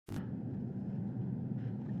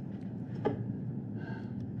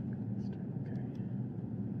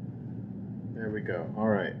There we go. All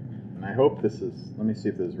right. And I hope this is, let me see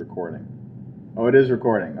if this is recording. Oh, it is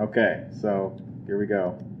recording. Okay, so here we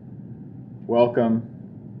go. Welcome.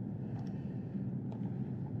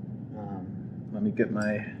 Let me get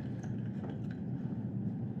my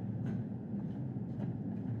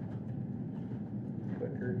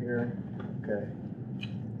clicker here. Okay.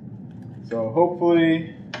 So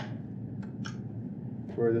hopefully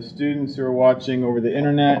for the students who are watching over the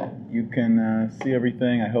internet, you can see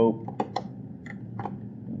everything, I hope.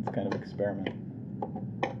 It's kind of an experiment.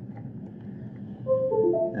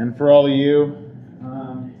 And for all of you,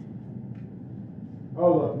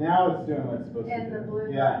 oh look, now it's doing what it's supposed to do. And the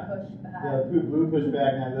blue pushed back. Yeah, the blue pushed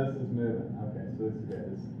back, now this is moving. Okay, so this is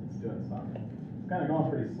good. It's doing something. It's kind of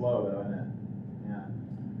going pretty slow though, isn't it? Yeah.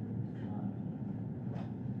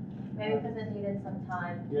 Maybe because it needed some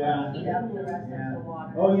time to heat up the rest of the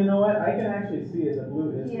water. Oh, you know what? I can actually see it. The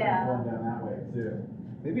blue is going down that way too.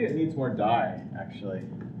 Maybe it needs more dye, actually.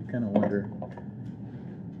 You kind of wonder.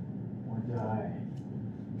 More dye.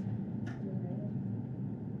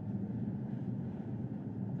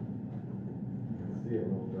 See it a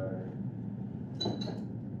little better.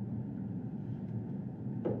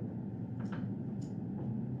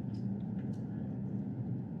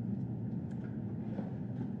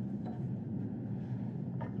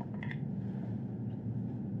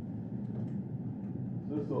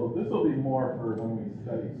 This will be more for when we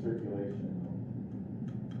study circulation.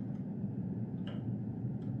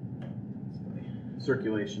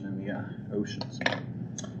 Circulation in the oceans.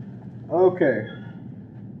 Okay.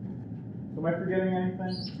 So am I forgetting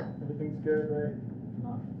anything? Everything's good, right?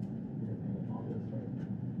 Not forgetting all this, right?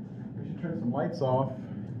 We should turn some lights off.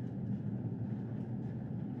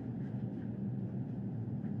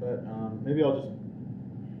 But maybe I'll just.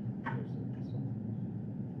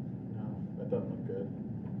 No, that doesn't look good.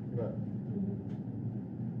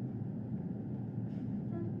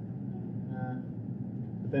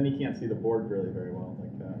 But then you can't see the board really very well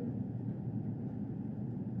like that.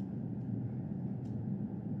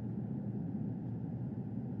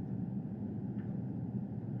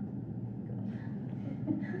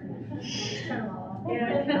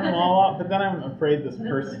 Turn them all off, but then I'm afraid this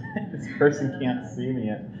person can't see me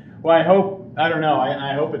yet. Well, I don't know.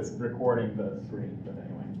 I hope it's recording the screen, but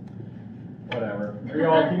anyway, whatever.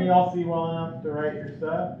 Can you all see well enough to write your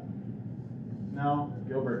stuff? No,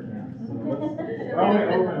 Gilbert can't. So why don't we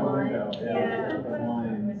open a window? Yeah, open a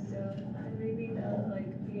line. Maybe that'll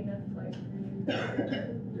be enough light for you.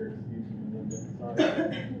 Your excuse me, sorry.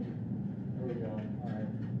 There we go. All right.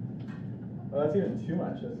 Oh, that's even too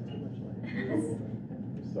much. That's too much light.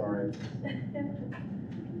 I'm sorry.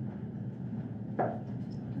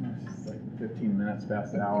 It's like 15 minutes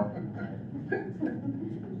past the hour.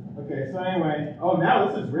 Okay, so anyway, oh, now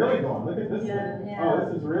this is really going. Look at this. Oh,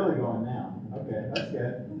 this is really going now. Okay, that's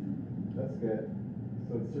good. That's good.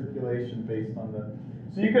 So it's circulation based on the.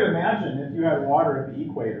 So you could imagine if you had water at the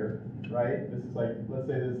equator, right? This is like, let's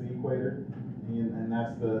say this is the equator, and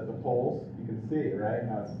that's the poles. You can see, right,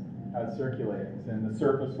 how it's circulating. And the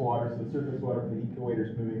surface water, so the surface water for the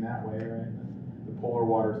equator is moving that way, right? The polar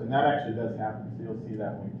waters, and that actually does happen. So you'll see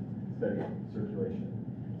that when we study circulation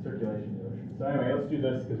in the ocean. So anyway, let's do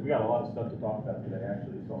this because we got a lot of stuff to talk about today,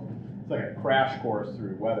 actually. So it's like a crash course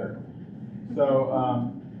through weather. So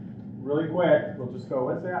really quick, we'll just go,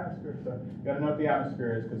 what's the atmosphere? So you got to know what the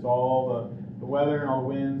atmosphere is because all the weather and all the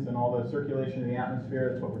winds and all the circulation in the atmosphere,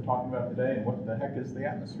 that's what we're talking about today. And what the heck is the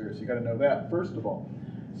atmosphere? So you got to know that first of all.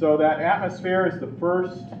 So that atmosphere is the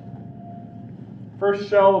first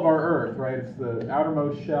shell of our Earth, right? It's the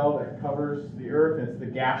outermost shell that covers the Earth, and it's the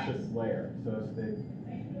gaseous layer. So it's the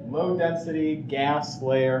low density gas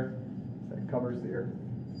layer that covers the Earth.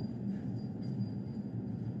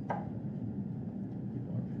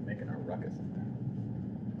 Making a ruckus in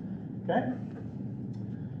there. Okay?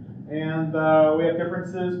 And we have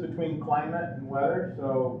differences between climate and weather.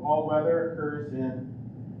 So all weather occurs in,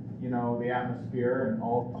 the atmosphere, and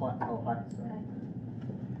all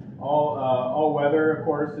weather, of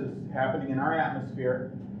course, is happening in our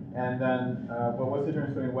atmosphere. And then, but what's the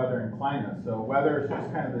difference between weather and climate? So weather is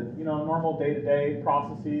just kind of the, normal day-to-day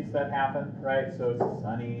processes that happen, right? So it's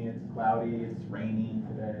sunny, it's cloudy, it's raining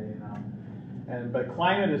today, but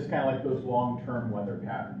climate is kind of like those long-term weather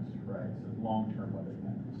patterns, right? So long-term weather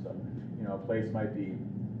patterns. So, a place might be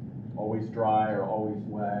always dry or always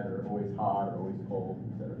wet or always hot or always cold,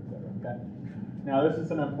 et cetera, okay? Now this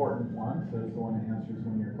is an important one, so it's the one that answers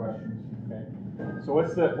one of your questions, okay? So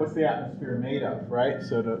what's the atmosphere made of, right?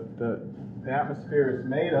 So the atmosphere is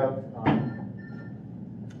made of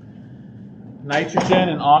nitrogen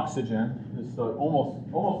and oxygen. It's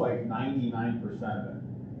almost like 99% of it.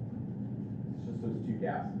 It's just those two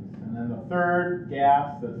gases. And then the third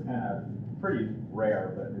gas that's kind of pretty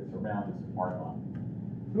rare, but it's around, is argon.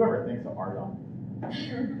 Whoever thinks of argon? Probably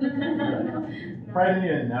didn't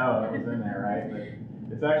even know it was in there, right? But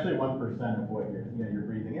it's actually 1% of what you're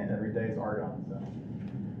breathing in every day is argon. So,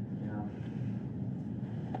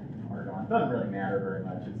 argon doesn't really matter very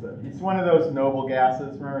much. It's one of those noble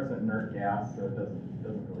gases. Remember, it's an inert gas, so it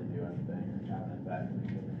doesn't really do anything or have an effect.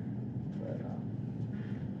 But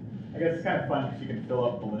I guess it's kind of fun because you can fill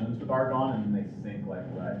up balloons with argon and then they sink like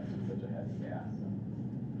lead. It's such a heavy gas. So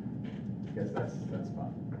I guess that's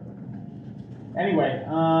fun. Anyway,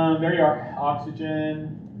 there you are.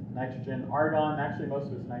 Oxygen, nitrogen, argon. Actually, most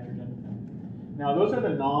of it's nitrogen. Now, those are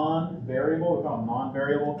the non-variable. We call them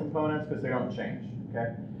non-variable components because they don't change.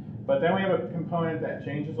 Okay. But then we have a component that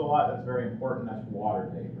changes a lot. That's very important. That's water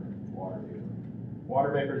vapor. Water vapor.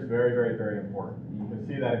 Water vapor is very, very, very important. You can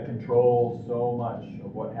see that it controls so much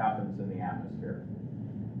of what happens in the atmosphere.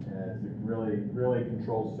 It really, really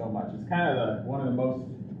controls so much. It's kind of one of the most,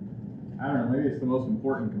 I don't know, maybe it's the most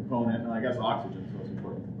important component. And I guess oxygen is the most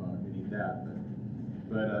important component. We need that.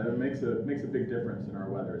 But it makes a big difference in our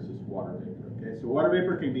weather. It's just water vapor. Okay, so water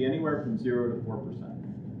vapor can be anywhere from 0 to 4%.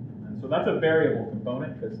 And so that's a variable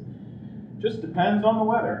component because it just depends on the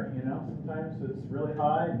weather. Sometimes it's really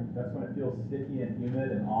high, and that's when it feels sticky and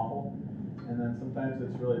humid and awful. And then sometimes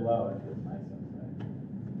it's really low and it feels nice outside.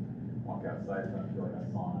 Walk outside, it's not feel like a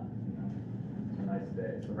sauna. It's a nice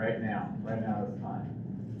day. So right now is time.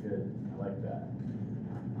 Good. I like that.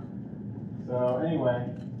 So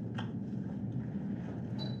anyway,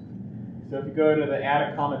 so if you go to the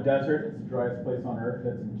Atacama Desert, it's the driest place on Earth.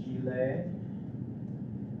 That's in Chile.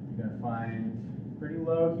 You're going to find pretty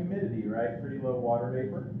low humidity, right? Pretty low water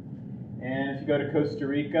vapor. And if you go to Costa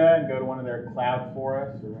Rica and go to one of their cloud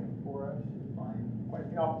forests or rainforests, you find quite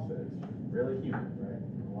the opposite. It's really humid, right?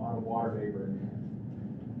 A lot of water vapor in there.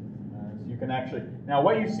 So you can actually, now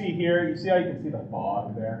what you see here, you see how you can see the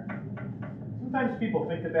fog there? Sometimes people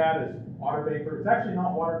think of that as water vapor. It's actually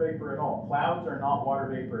not water vapor at all. Clouds are not water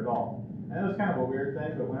vapor at all. I know it's kind of a weird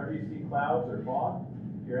thing, but whenever you see clouds or fog,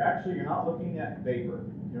 you're not looking at vapor.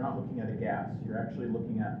 You're not looking at a gas. You're actually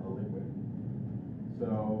looking at a liquid.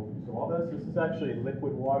 So all this is actually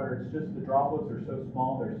liquid water. It's just the droplets are so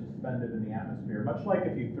small they're suspended in the atmosphere. Much like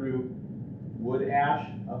if you threw wood ash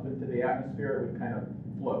up into the atmosphere, it would kind of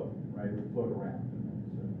float, right? It would float around.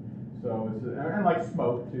 So it's and like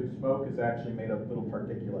smoke too. Smoke is actually made of little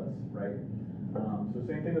particulates, right? So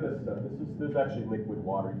same thing with this stuff. This is actually liquid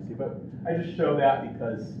water, you see. But I just show that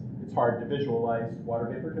because it's hard to visualize water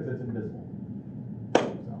vapor because it's invisible.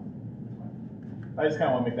 So I just kind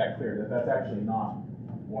of want to make that clear that that's actually not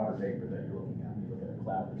water vapor that you're looking at. You look at a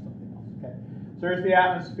cloud or something else. Okay. So there's the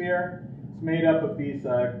atmosphere. It's made up of these.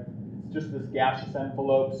 It's just this gaseous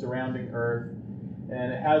envelope surrounding Earth,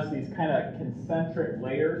 and it has these kind of concentric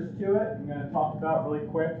layers to it. I'm going to talk about really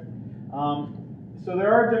quick. So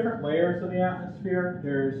there are different layers of the atmosphere.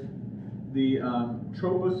 There's the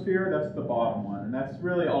troposphere, that's the bottom one, and that's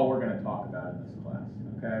really all we're going to talk about in this class.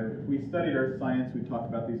 Okay, if we studied earth science, we talk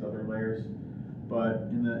about these other layers, but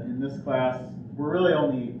in this class, we're really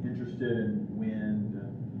only interested in wind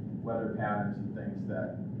and weather patterns and things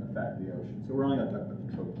that affect the ocean. So we're only going to talk about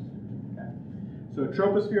the troposphere. Okay, so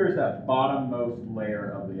troposphere is that bottommost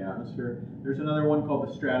layer of the atmosphere. There's another one called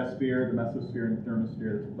the stratosphere, the mesosphere, and the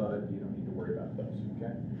thermosphere that's above it. You don't need to worry about those.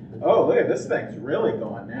 Okay. Oh, look at this thing's really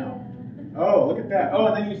going now. Oh, look at that. Oh,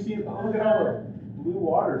 and then you see, look at all the blue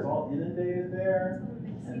water is all inundated there.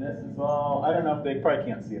 And this is all, I don't know if they probably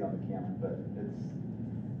can't see it on the camera, but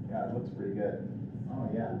yeah, it looks pretty good. Oh,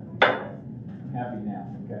 yeah. I'm happy now.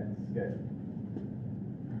 Okay, it's good.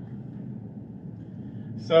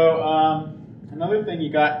 So, another thing you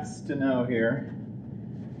got to know here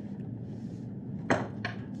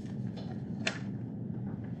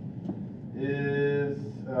is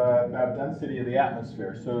about density of the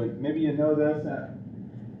atmosphere. So maybe you know this.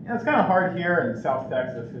 It's kind of hard here in South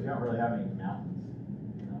Texas because you don't really have any mountains.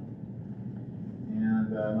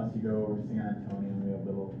 And unless you go over San Antonio, we have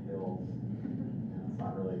little hills.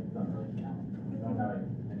 It doesn't really count. We don't have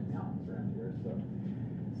any mountains around here.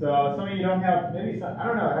 So some of you don't have, maybe some, I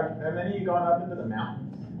don't know, have many of you gone up into the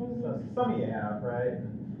mountains? So some of you have, right?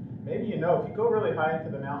 Maybe you know, if you go really high into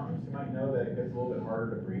the mountains, you might know that it gets a little bit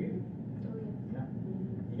harder to breathe.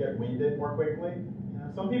 You get winded more quickly.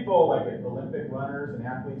 Some people, like Olympic runners and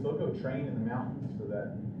athletes, they'll go train in the mountains so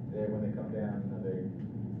that when they come down, they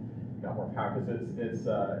got more power because it's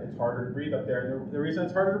harder to breathe up there. And the reason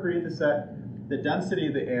it's harder to breathe is that the density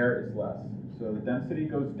of the air is less. So the density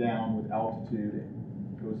goes down with altitude, it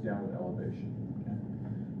goes down with elevation. Okay?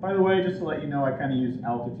 By the way, just to let you know, I kind of use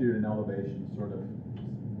altitude and elevation sort of,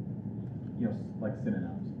 like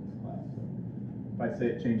synonyms in this class. So if I say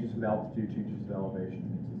it changes with altitude, changes with elevation,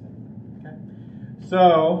 it's the same. Okay.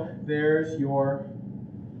 So there's your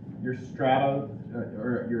strata,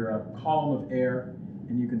 or your column of air,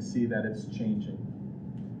 and you can see that it's changing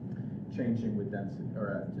with density,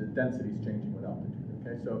 or the density is changing with altitude.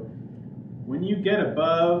 Okay. So when you get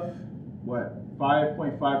above what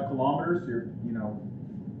 5.5 kilometers, you're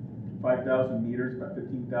 5,000 meters, about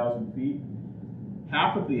 15,000 feet.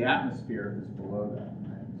 Half of the atmosphere is below that,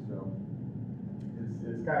 right? So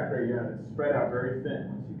it's kind of crazy. Yeah, it's spread out very thin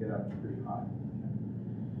once you get up pretty high.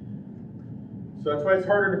 So that's why it's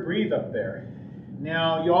harder to breathe up there.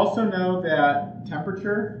 Now you also know that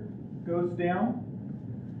temperature goes down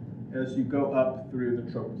as you go up through the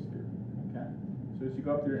troposphere. Okay, so as you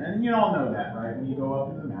go up through, and you all know that, right? When you go up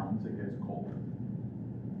into the mountains, it gets colder.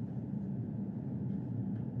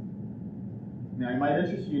 Now, it might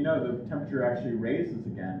interest you to know the temperature actually raises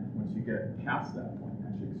again once you get past that point.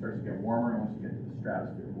 Actually, it starts to get warmer once you get to the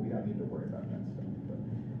stratosphere. But we don't need to worry about that stuff.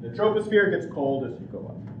 But the troposphere gets cold as you go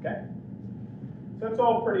up. Okay. So that's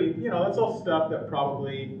all pretty. That's all stuff that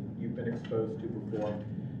probably you've been exposed to before.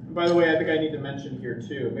 And by the way, I think I need to mention here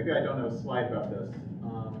too. Maybe I don't have a slide about this.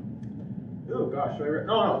 Oh gosh,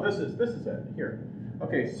 no, this is it here.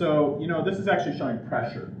 Okay, so this is actually showing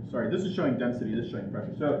pressure. Sorry, this is showing density, this is showing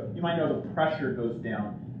pressure. So you might know the pressure goes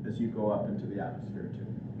down as you go up into the atmosphere too.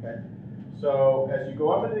 Okay? So as you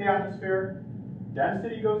go up into the atmosphere,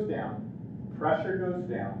 density goes down, pressure goes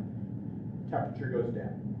down, temperature goes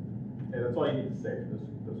down. Okay, that's all you need to say for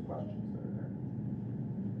those questions that are there.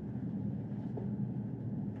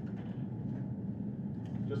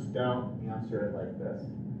 Just don't answer it like this.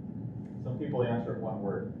 Some people answer it one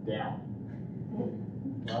word, down.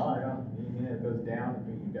 Well, I don't. It goes down.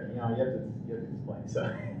 You have to explain. So,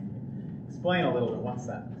 explain a little bit. One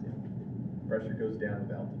sentence. Pressure goes down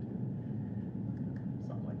with altitude.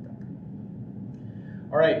 Something like that.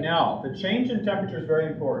 All right. Now, the change in temperature is very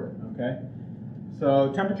important. Okay.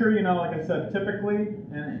 So, temperature. Like I said, typically,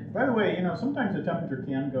 and by the way, sometimes the temperature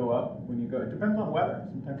can go up when you go. It depends on weather.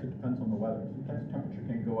 Sometimes it depends on the weather. Sometimes temperature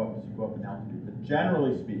can go up as you go up in altitude. But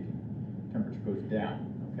generally speaking, temperature goes down.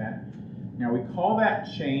 Okay. Now we call that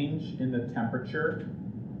change in the temperature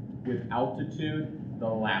with altitude the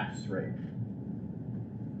lapse rate.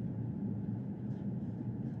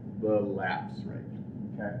 The lapse rate,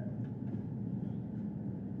 okay?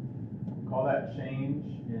 We call that change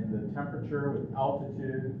in the temperature with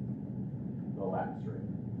altitude the lapse rate.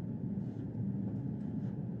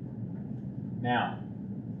 Now,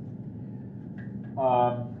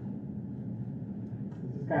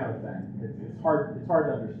 kind of a thing. It's hard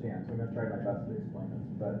to understand, so I'm going to try my best to explain this.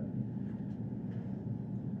 But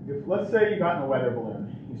if, let's say you got in a weather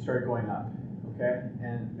balloon, you start going up, okay?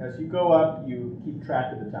 And as you go up, you keep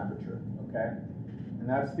track of the temperature, okay? And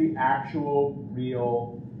that's the actual,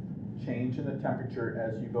 real change in the temperature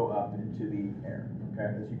as you go up into the air,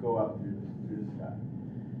 okay? As you go up through the sky.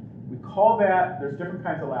 We call that, there's different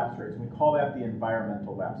kinds of lapse rates, and we call that the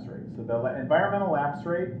environmental lapse rate. So the environmental lapse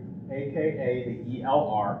rate, aka the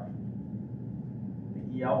ELR,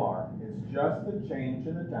 is just the change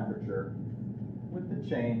in the temperature with the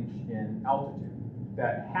change in altitude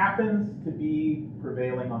that happens to be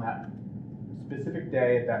prevailing on that specific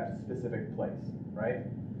day at that specific place, right?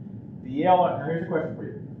 The ELR, now here's a question for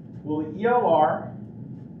you. Will the ELR,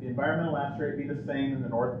 the environmental lapse rate, be the same in the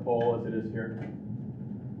North Pole as it is here?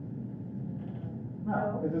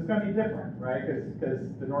 No, because it's going to be different, right? Because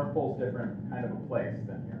the North Pole is different kind of a place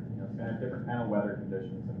than here. It's going to have different kind of weather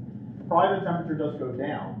conditions. And probably the temperature does go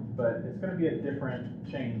down, but it's going to be a different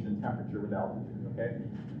change in temperature with altitude, okay?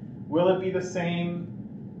 Will it be the same,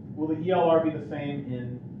 will the ELR be the same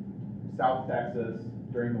in South Texas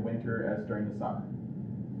during the winter as during the summer?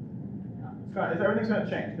 Everything's going to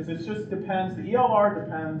change, because it just depends, the ELR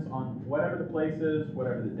depends on whatever the place is,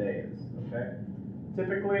 whatever the day is, okay?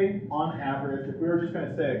 Typically, on average, if we were just going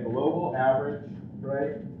to say a global average,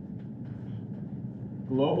 right?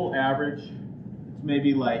 Global average, it's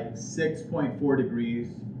maybe like 6.4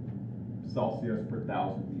 degrees Celsius per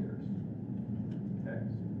 1,000 meters. Okay,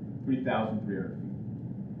 3,300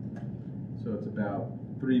 feet. So it's about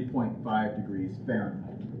 3.5 degrees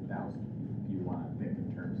Fahrenheit per 1,000 feet, if you want to think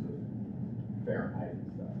in terms of Fahrenheit and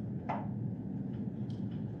stuff.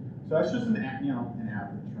 So that's just an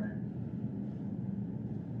average, right?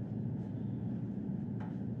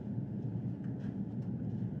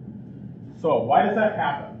 So why does that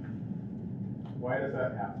happen? Why does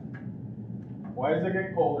that happen? Why does it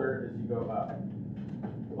get colder as you go up?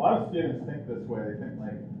 A lot of students think this way. They think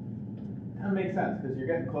like, That makes sense, because you're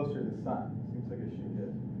getting closer to the sun. Seems like it should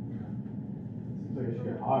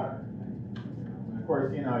get hotter. And of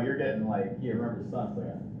course, you're getting remember the sun's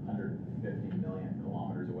like 150 million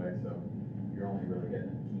kilometers away, so you're only really getting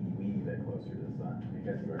a teeny weeny bit closer to the sun. I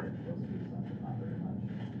guess you are getting closer to the sun, but not very much.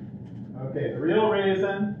 Okay, the real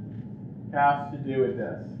reason has to do with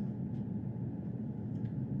this.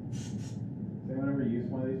 Has anyone ever used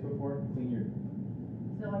one of these before? Clean your...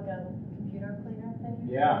 So like a computer cleaner thing?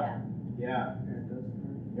 Yeah.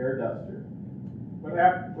 Air duster. What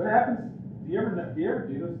happens? Do you ever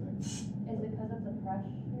do those things? Is it because of the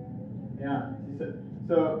pressure? Yeah.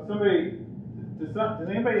 So somebody, does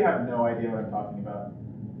anybody have no idea what I'm talking about?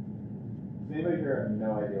 Does anybody here have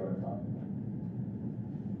no idea what I'm talking about?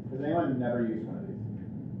 Has anyone never used one of these?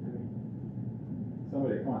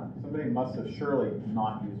 Somebody, come on. Somebody must have surely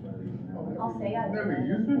not used one of these. I'll say I I've never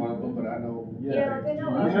used one of them, but I know. Yeah, they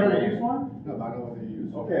know. You never used one? No, but I know what they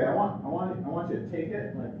use. Okay, I want you to take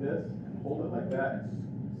it like this and hold it like that and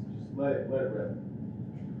just let it rip.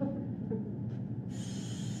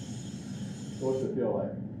 So what's it feel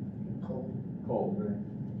like? Cold, right?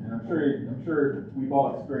 And I'm sure we've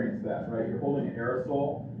all experienced that, right? You're holding an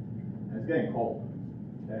aerosol and it's getting cold.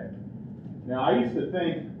 Okay. Now I used to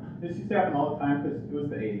think this used to happen all the time because it was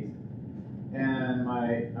the 80s. And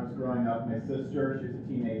I was growing up, my sister, she was a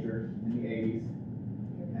teenager in the 80s,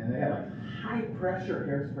 and they had like high pressure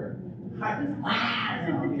hairspray.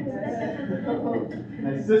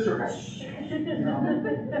 My sister, and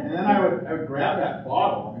then I would grab that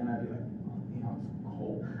bottle and I'd be like, it's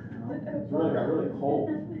cold. It really got really cold.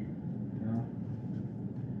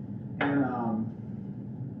 And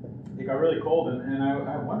it got really cold, and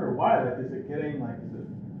I wonder why. Like, is it getting why is it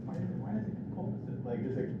cold?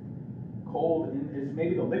 Is it cold? Is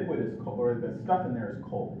maybe the liquid is cold, or the stuff in there is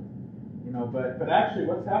cold? But actually,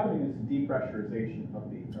 what's happening is depressurization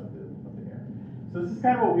of the air. So this is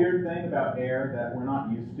kind of a weird thing about air that we're not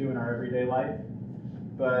used to in our everyday life,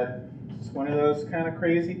 but it's one of those kind of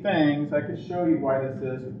crazy things. I could show you why this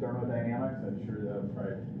is with thermodynamics. I'm sure that would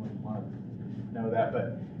probably want to know that.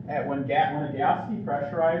 But when a gas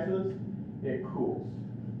depressurizes, it cools.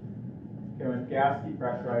 Okay, when gas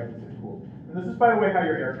depressurizes, it cools. And this is, by the way, how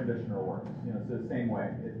your air conditioner works. It's the same way.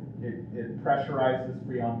 It pressurizes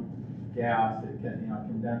freon gas. It can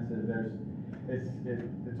condenses.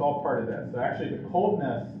 It's all part of this. So actually, the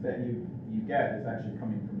coldness that you get is actually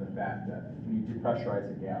coming from the fact that when you depressurize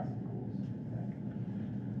a gas, it cools. Okay.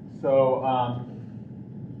 So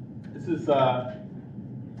this is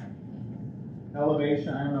elevation.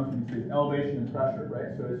 I don't know if you can see elevation and pressure,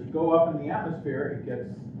 right? So as you go up in the atmosphere, it gets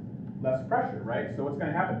less pressure, right? So what's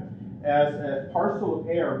going to happen? As a parcel of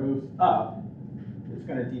air moves up, it's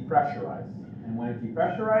going to depressurize. And when it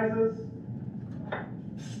depressurizes,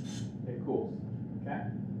 it cools. Okay?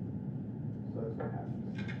 So that's what happens.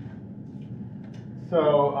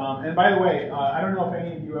 So, and by the way, I don't know if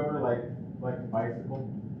any of you ever like to bicycle.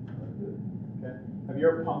 Okay? Have you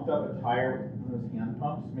ever pumped up a tire with one of those hand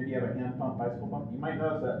pumps? Maybe you have a hand pump, bicycle pump. You might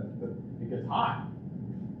notice that it gets hot.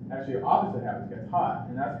 Actually, the opposite happens, it gets hot.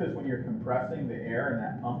 And that's because when you're compressing the air in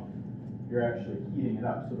that pump, you're actually heating it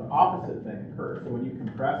up. So the opposite thing occurs. So when you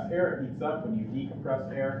compress air, it heats up. When you decompress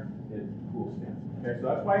air, it cools down. Okay, so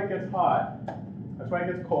that's why it gets hot. That's why it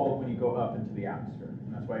gets cold when you go up into the atmosphere.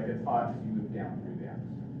 And that's why it gets hot as you move down through the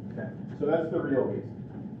atmosphere. Okay, so that's the real reason.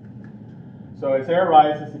 So as air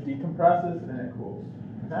rises, it decompresses and it cools.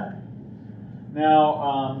 Okay?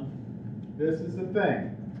 Now, this is the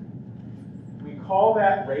thing. We call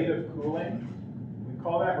that rate of cooling.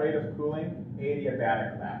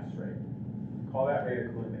 Adiabatic lapse rate. Call that rate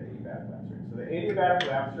of cooling the adiabatic lapse rate. So the adiabatic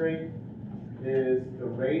lapse rate is the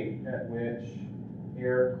rate at which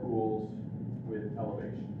air cools with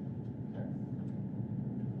elevation. Okay.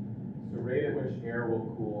 It's the rate at which air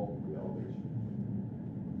will cool with elevation.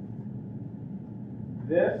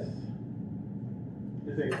 This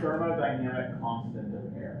is a thermodynamic constant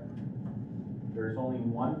of air. There's only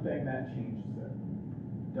one thing that changes it.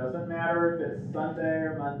 Doesn't matter if it's Sunday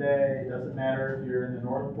or Monday. It doesn't matter if you're in the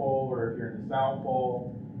North Pole or if you're in the South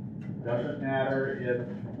Pole. It doesn't matter if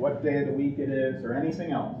what day of the week it is or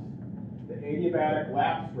anything else. The adiabatic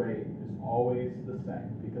lapse rate is always the same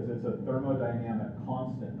because it's a thermodynamic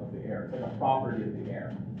constant of the air. It's like a property of the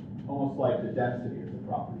air, almost like the density is a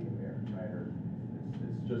property of air, right? Or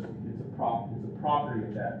it's a property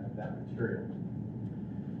of that material.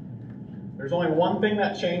 There's only one thing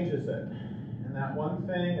that changes it. And that one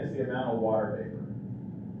thing is the amount of water vapor.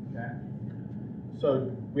 Okay? So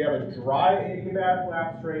we have a dry adiabatic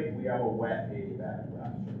lapse rate, we have a wet adiabatic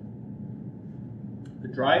lapse rate. The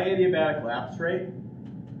dry adiabatic lapse rate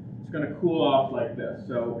is going to cool off like this.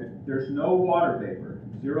 So if there's no water vapor,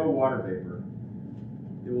 zero water vapor,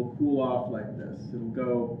 it will cool off like this. It will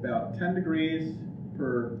go about 10 degrees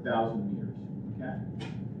per 1,000 meters. Okay?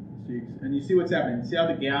 So you see what's happening. You see how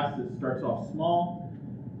the gas, it starts off small,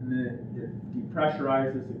 and then it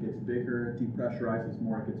depressurizes, it gets bigger, it depressurizes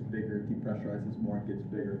more, it gets bigger, it depressurizes more, it gets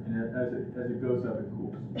bigger. And as it goes up, it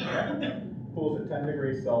cools. Okay? Cools at 10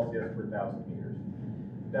 degrees Celsius per 1,000 meters.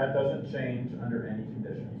 That doesn't change under any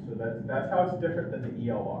conditions. So that's how it's different than the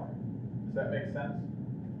ELR. Does that make sense?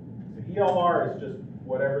 The ELR is just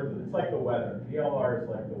whatever, it's like the weather. ELR is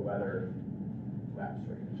like the weather lapse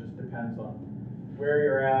rate. It just depends on where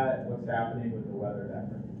you're at, what's happening with the weather that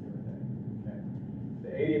particular day. Okay? The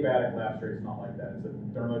adiabatic lapse rate is not like that. It's a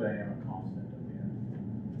thermodynamic constant of the air.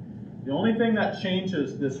 The only thing that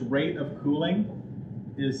changes this rate of cooling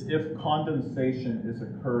is if condensation is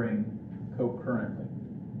occurring concurrently.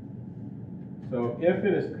 So if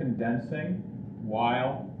it is condensing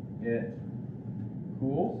while it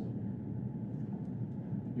cools,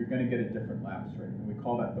 you're going to get a different lapse rate, and we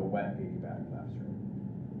call that the wet adiabatic lapse rate.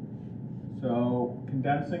 So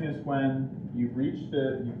condensing is when you've reached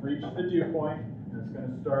the dew point, and it's going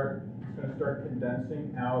to start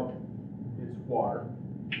condensing out its water.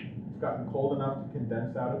 It's gotten cold enough to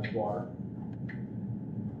condense out its water,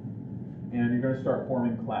 and you're going to start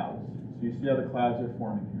forming clouds. So you see how the clouds are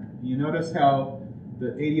forming here. You notice how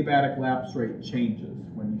the adiabatic lapse rate changes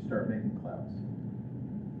when you start making clouds.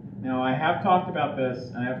 Now, I have talked about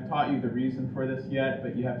this, and I haven't taught you the reason for this yet,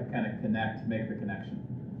 but you have to kind of make the connection.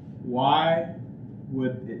 Why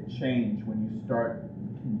would it change when you start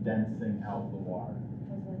condensing out the water?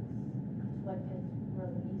 Because it's like it's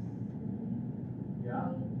released.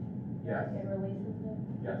 Yeah? Yes. It releases it?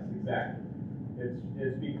 Yes, exactly.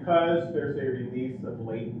 It's because there's a release of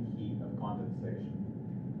latent heat of condensation.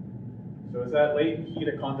 So as that latent heat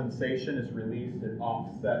of condensation is released, it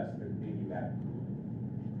offsets the adiabatic cooling.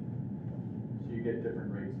 So you get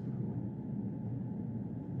different rates of cooling.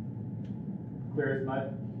 Clear as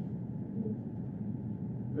mud?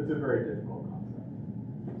 It's a very difficult concept.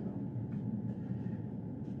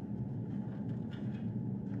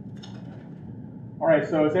 All right,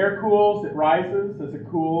 so as air cools, it rises. As it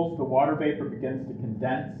cools, the water vapor begins to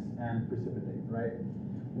condense and precipitate, right?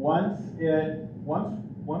 Once air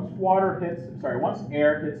hits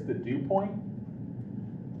the dew point,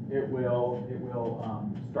 it will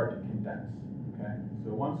start to condense. Okay, so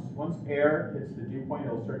once air hits the dew point, it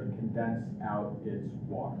will start to condense out its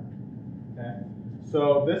water. Okay,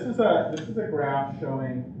 so this is a graph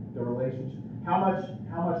showing the relationship, how much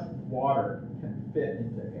water can fit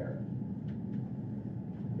into air.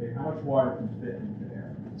 Okay, how much water can fit into air?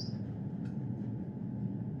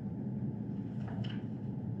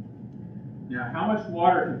 Now, how much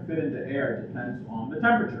water can fit into air depends on the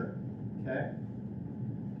temperature. Okay.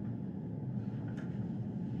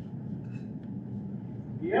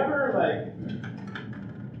 You ever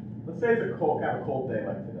let's say it's a cold day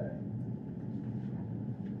like today.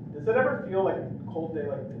 Does it ever feel like a cold day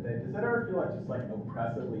like today? Does it ever feel like just like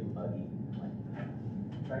oppressively muggy? Like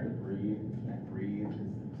trying to breathe, you can't breathe.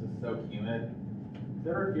 It's just so humid. Does it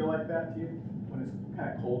ever feel like that to you when it's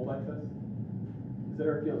kind of cold like this? Does it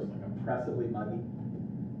ever feel just like oppressively muggy?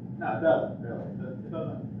 No, it doesn't really. It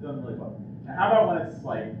doesn't really bug. Now, how about when it's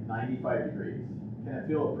like 95 degrees? Can it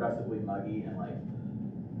feel oppressively muggy and like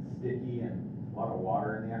sticky and a lot of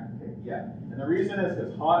water in the air? Okay, yeah. And the reason is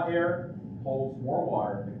because hot air holds more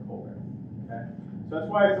water than cold air. Okay? So that's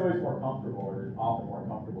why it's always more comfortable, or often more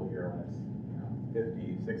comfortable here when it's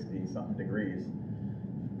 50, 60 something degrees.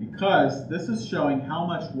 Because this is showing how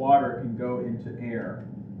much water can go into air,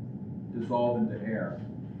 dissolve into air,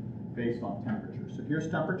 based on temperature. So here's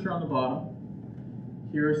temperature on the bottom.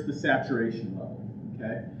 Here's the saturation level.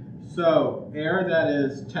 Okay. So air that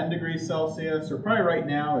is 10 degrees Celsius, or probably right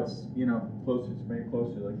now it's closer, it's very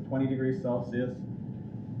close to like 20 degrees Celsius.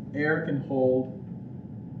 Air can hold,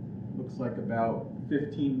 looks like about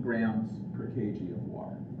 15 grams per kg of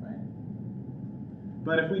water, right?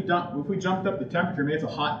 But if we jumped up the temperature, maybe it's a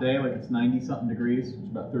hot day, like it's 90 something degrees, it's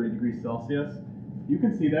about 30 degrees Celsius. You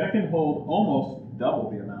can see that it can hold almost double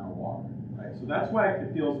the amount of water, right? So that's why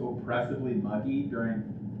it feels oppressively muggy during,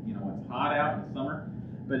 when it's hot out in the summer,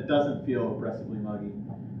 but it doesn't feel oppressively muggy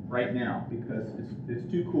right now because it's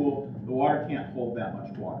too cool. The water can't hold that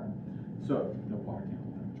much water. So the water can't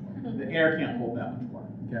hold that much water. The air can't hold that much water.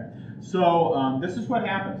 Okay. So this is what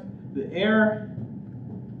happens. The air.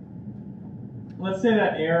 Let's say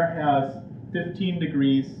that air has 15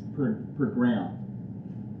 degrees per gram.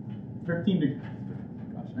 15 degrees.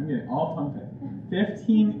 Gosh, I'm getting all tongue-tied.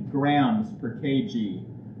 15 grams per kg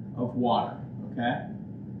of water. Okay.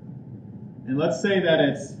 And let's say that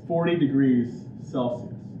it's 40 degrees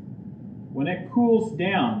Celsius. When it cools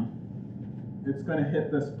down, it's going to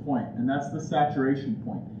hit this point, and that's the saturation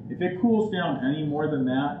point. If it cools down any more than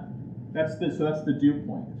that, that's the dew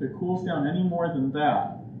point. If it cools down any more than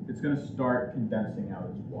that, it's going to start condensing out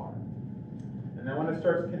its water. And then when it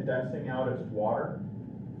starts condensing out its water,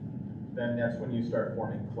 then that's when you start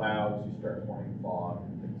forming clouds, you start forming fog,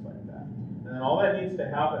 and things like that. And then all that needs to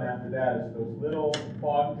happen after that is those little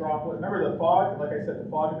fog droplets. Remember the fog, like I said, the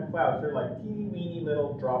fog and the clouds, they're like teeny weeny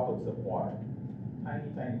little droplets of water.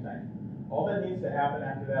 Tiny, tiny, tiny. All that needs to happen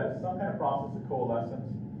after that is some kind of process of coalescence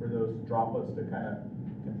for those droplets to kind of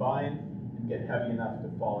combine and get heavy enough to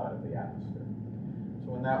fall out of the atmosphere.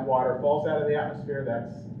 So when that water falls out of the atmosphere,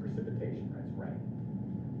 that's precipitation, that's rain.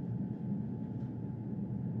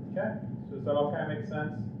 Okay, so does that all kind of make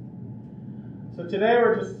sense? So today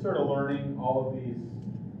we're just sort of learning all of these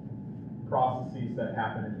processes that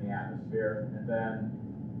happen in the atmosphere, and then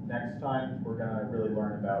next time we're going to really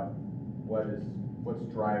learn about what's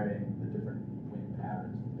driving the different wind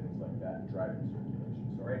patterns and things like that, driving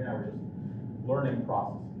circulation. So right now we're just learning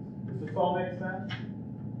processes. Does this all make sense?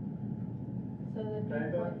 So the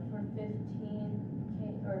dew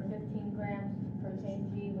point for 15 grams per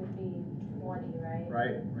kg would be 20, right?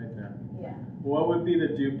 Right there. Yeah. What would be the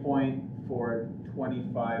dew point for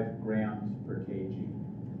 25 grams per kg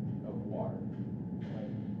of water?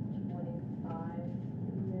 Like 25,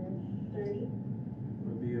 30.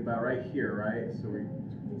 Would be about right here, right?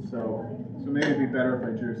 So maybe it'd be better if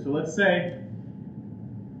I drew. So let's say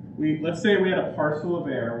we had a parcel of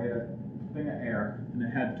air, we had a thing of air, and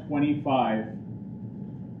it had 25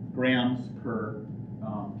 grams per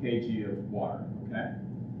kg of water. Okay,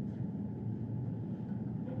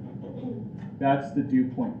 that's the dew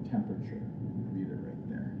point temperature. Read it right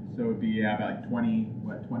there. So it would be about like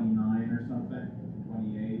 29 or something,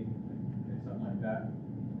 28, something like that.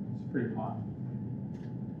 It's pretty hot.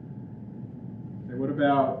 Okay, what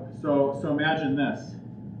about, so imagine this.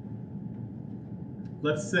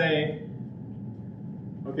 Let's say,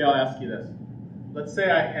 okay, I'll ask you this. Let's say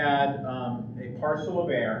I had a parcel of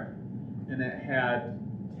air and it had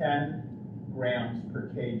 10 grams per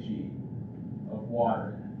kg of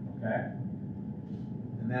water, okay?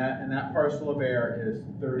 And that parcel of air is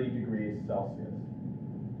 30 degrees Celsius.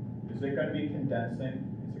 Is it going to be condensing?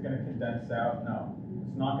 Is it going to condense out? No,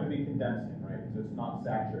 it's not going to be condensing, right? Because it's not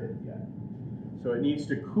saturated yet. So it needs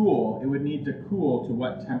to cool. It would need to cool to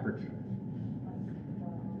what temperature?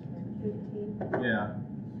 15.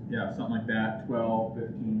 Yeah, something like that, 12,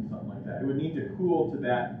 15, something like that. It would need to cool to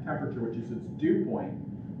that temperature, which is its dew point,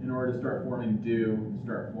 in order to start forming dew,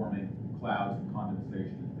 start forming clouds and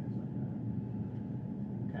condensation and things like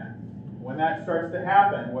that. Okay. When that starts to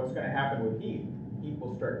happen, what's going to happen with heat? Heat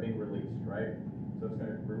will start being released, right? So it's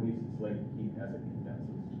going to release its latent heat as it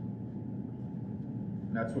condenses.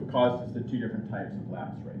 And that's what causes the two different types of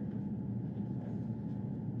lapse rate.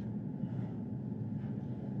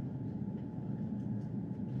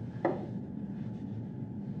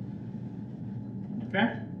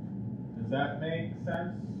 Okay? Does that make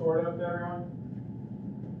sense, sort of, to everyone?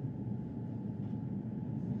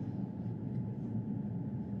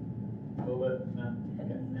 A little bit? No?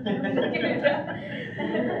 Okay.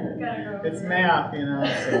 It's math, you know,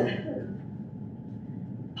 so.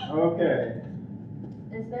 Okay.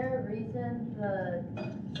 Is there a reason the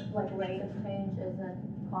rate of change isn't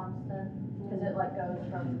constant? Because it goes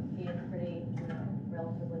from being pretty,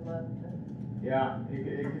 relatively low to. Yeah,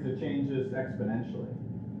 because it changes exponentially.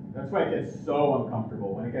 That's why it gets so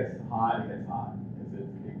uncomfortable. When it gets hot,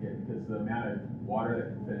 because the amount of water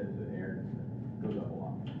that can fit into the air goes up a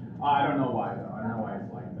lot. I don't know why though. I don't know why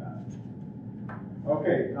it's like that.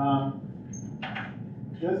 Okay,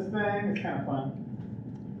 this thing is kind of fun.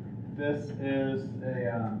 This is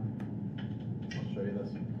a. I'll show you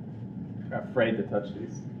this. I'm afraid to touch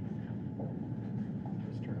these.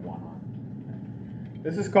 Just turn one on.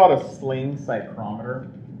 This is called a sling psychrometer,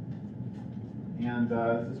 and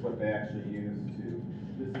this is what they actually use to.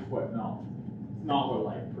 This is what it's not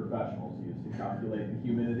what professionals use to calculate the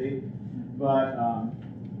humidity, but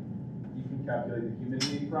you can calculate the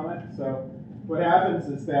humidity from it. So what happens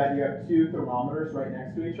is that you have two thermometers right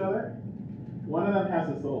next to each other. One of them has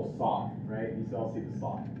this little sock, right? You all see the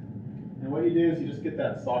sock, and what you do is you just get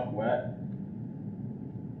that sock wet.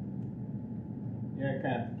 You kind of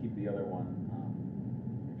have to keep the other one.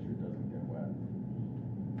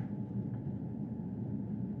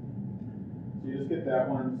 So you just get that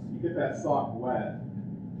one, you get that sock wet.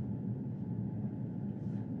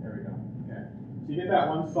 There we go, okay. So you get that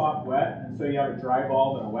one sock wet, and so you have a dry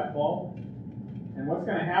bulb and a wet bulb. And what's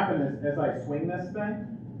going to happen is, as I swing this thing,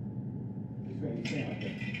 You swing like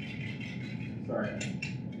this. Sorry.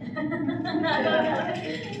 No.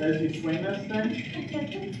 As you swing this thing,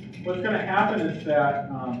 what's going to happen is that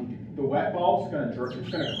the wet bulb's going to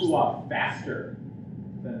cool off faster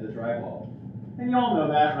than the dry bulb. And you all know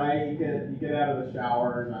that, right? You get out of the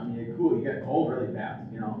shower, and you get cold really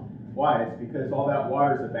fast. You know why? It's because all that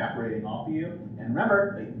water is evaporating off of you. And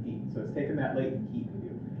remember, latent heat. So it's taking that latent heat with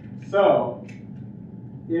you. So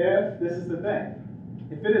if this is the thing,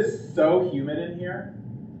 if it is so humid in here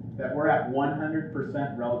that we're at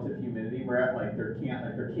 100% relative humidity, we're at we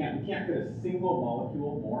can't get a single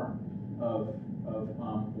molecule more of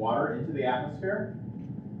water into the atmosphere.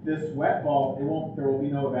 This wet bulb, there will be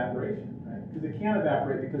no evaporation, right? Because it can't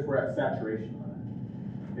evaporate because we're at saturation limit.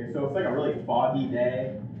 Okay, so it's like a really foggy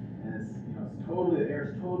day, and the air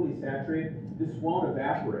is totally saturated. This won't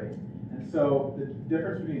evaporate, and so the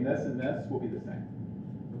difference between this and this will be the same.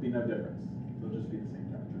 There'll be no difference. It'll just be the same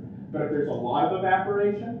temperature. But if there's a lot of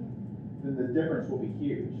evaporation, then the difference will be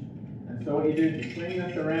huge. And so what you do is you swing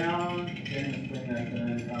this around, and swing this, and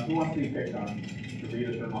then who wants to be picked on to read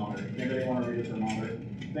a thermometer? Does anybody want to read a thermometer?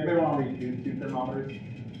 Does anybody want to read two thermometers?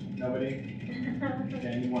 Nobody? Okay,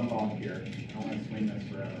 I need one volunteer. I don't want to swing this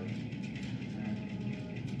forever.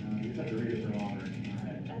 You just have to read a thermometer. All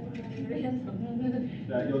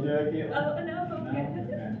right. You'll do it, Caitlin? Oh, no. Okay.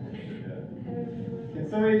 Can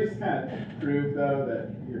somebody just kind of prove, though, that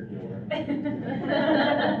you're cooler? Okay.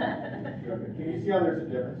 Can you see how there's a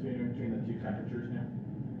difference between the two temperatures now?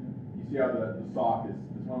 You see how the sock is,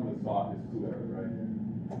 this one with the sock is cooler, right?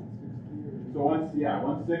 So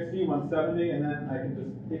 160, 170, and then I can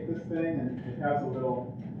just take this thing, and it has a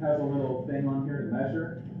little thing on here to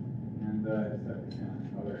measure, and I just have to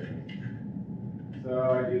count. Oh, there it is. So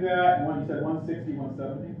I do that, and you said 160,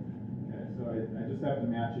 170. Okay, so I just have to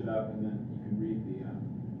match it up, and then you can read the,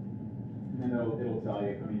 and then it'll tell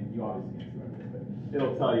you. I mean, you obviously can't see what it is, but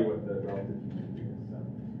it'll tell you what the relative humidity is. So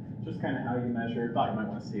just kind of how you measure. I thought you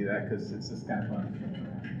might want to see that because it's just kind of fun.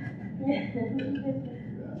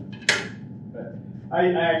 But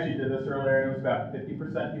I actually did this earlier, and it was about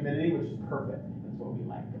 50% humidity, which is perfect. That's what we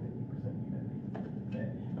like, 50% humidity. Okay.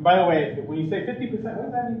 And by the way, when you say 50%,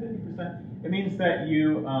 what does that mean, 50%? It means that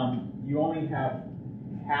you only have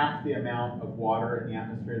half the amount of water in the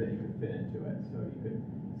atmosphere that you could fit into it.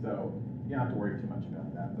 So you don't have to worry too much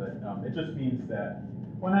about that. But it just means that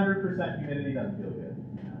 100% humidity doesn't feel good.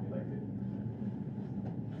 We like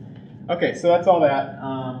 50%. Okay, so that's all that.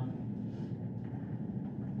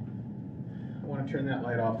 I want to turn that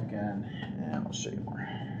light off again, and I'll show you more.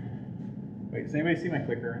 Wait, does anybody see my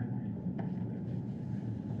clicker anymore?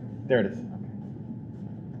 There it is. Okay. I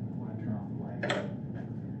want to turn off the light.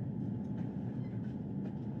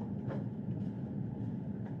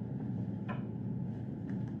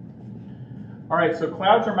 All right, so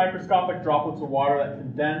clouds are microscopic droplets of water that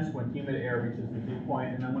condense when humid air reaches the dew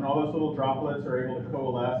point, and then when all those little droplets are able to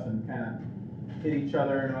coalesce and kind of hit each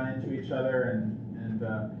other and run into each other, and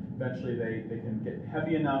eventually they can get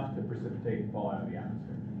heavy enough to precipitate and fall out of the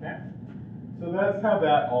atmosphere. Okay, so that's how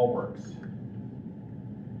that all works.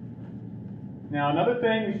 Now, another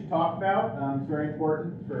thing we should talk about, it's very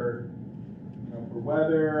important for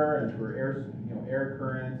weather and for air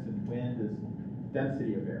currents and wind, is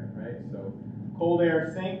density of air, right? So cold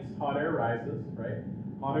air sinks, hot air rises, right?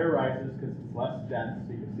 Hot air rises because it's less dense.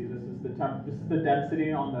 So you can see this is the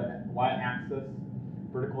density on the y-axis,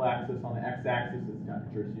 vertical axis. On the x-axis is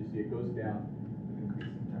temperature. So you see it goes down with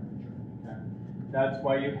increasing temperature. Okay? That's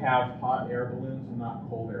why you have hot air balloons and not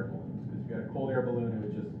cold air balloons. Because if you had a cold air balloon, it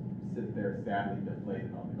would just sit there sadly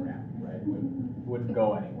deflated on the ground, right? It wouldn't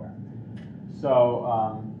go anywhere.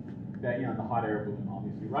 So that the hot air balloon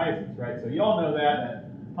obviously rises, right? So you all know that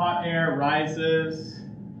hot air rises,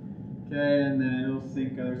 okay, and then it'll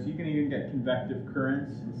sink other. So you can even get convective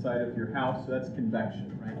currents inside of your house. So that's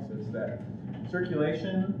convection, right? So it's that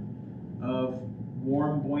circulation of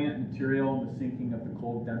warm, buoyant material and the sinking of the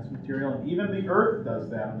cold, dense material. And even the Earth does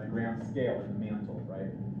that on the grand scale in the mantle,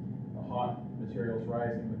 right? The hot materials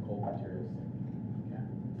rising, the cold materials sinking. Okay.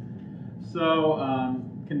 So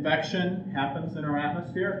convection happens in our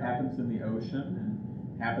atmosphere, it happens in the ocean,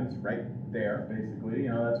 and happens right there, basically.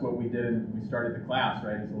 That's what we did when we started the class,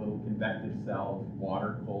 right? It's a little convective cell of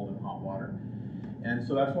water, cold and hot water. And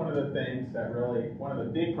so that's one of the things that one of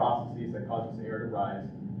the big processes that causes air to rise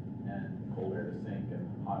and cold air to sink and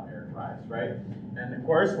hot air to rise, right? And of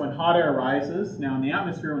course, when hot air rises, now in the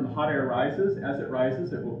atmosphere, when the hot air rises, as it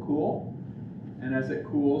rises, it will cool. And as it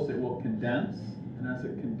cools, it will condense. And as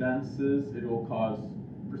it condenses, it will cause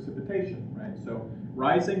precipitation, right? So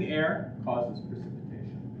rising air causes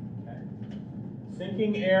precipitation. Okay.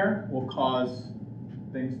 Sinking air will cause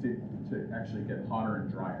things to actually get hotter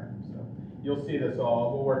and drier. So you'll see this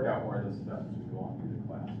all, we'll work out more of this stuff as we go on through the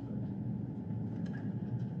class.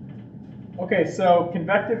 Okay, so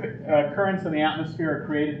convective currents in the atmosphere are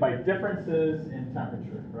created by differences in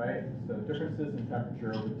temperature, right? So differences in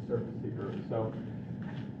temperature over the surface of the Earth. So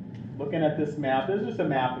looking at this map, this is just a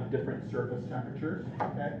map of different surface temperatures,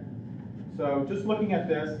 okay? So just looking at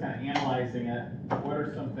this, kind of analyzing it, what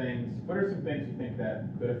are some things you think that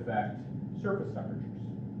could affect surface temperatures?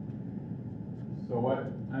 So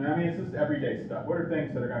I mean, it's just everyday stuff. What are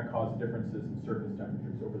things that are going to cause differences in surface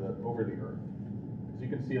temperatures over the Earth? So you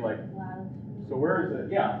can see like, Latitude. so where is it?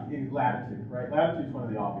 Yeah, latitude, right? Latitude is one of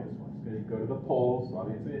the obvious ones. Because you go to the poles,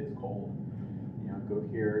 obviously it's cold. You know, go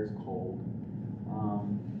here, it's cold.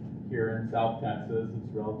 Here in South Texas, it's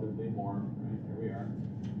relatively warm, right? Here we are.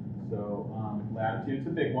 So latitude's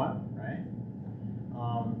a big one, right?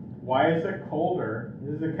 Why is it colder?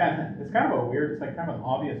 This is it's kind of a weird, it's like kind of an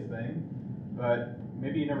obvious thing, but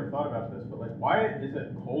maybe you never thought about this, but like why is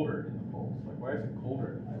it colder in the poles? Like why is it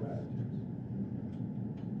colder in high latitudes?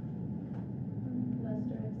 Less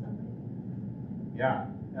direct sunlight. Yeah,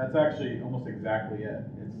 that's actually almost exactly it.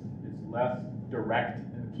 It's less direct,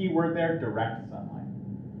 and the key word there, direct sunlight.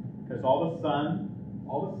 Because all the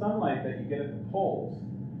sunlight that you get at the poles,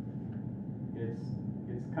 it's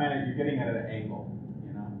kind of, you're getting it at an angle,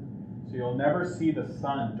 you know? So you'll never see the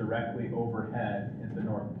sun directly overhead in the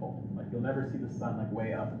North Pole. Like you'll never see the sun like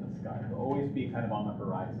way up in the sky. It'll always be kind of on the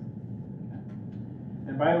horizon. Okay?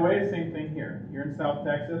 And by the way, same thing here. Here in South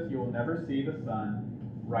Texas, you will never see the sun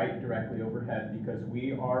right directly overhead because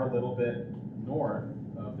we are a little bit north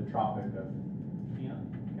of the Tropic of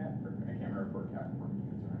Capricorn. I can't remember where Capricorn is.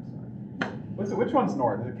 I'm sorry. Which one's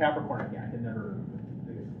north? Is it Capricorn? I can never.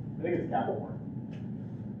 I think it's Capricorn.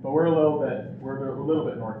 But we're a little bit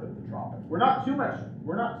north of the tropic. We're not too much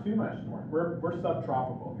north. We're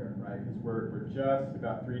subtropical here, right? Because we're just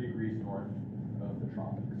about 3 degrees north of the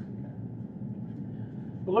tropics. Okay.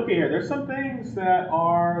 But look at here. There's some things that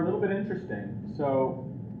are a little bit interesting. So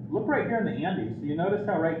look right here in the Andes. So you notice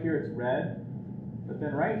how right here it's red, but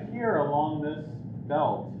then right here along this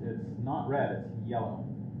belt, it's not red. It's yellow.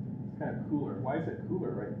 It's kind of cooler. Why is it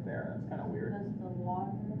cooler right there? That's kind of weird. Because the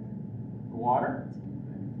water. The water?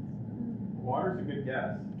 Water's a good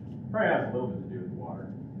guess. Probably has a little bit to do with the water.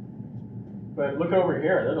 But look over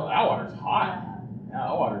here. That water's hot. Yeah,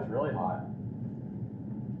 that water's really hot.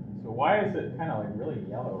 So why is it kind of like really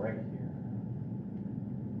yellow right here?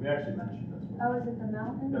 We actually mentioned this one. Oh, is it the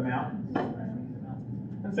mountains? The mountains. Right? The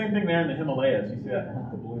mountains. And same thing there in the Himalayas. You see that hunk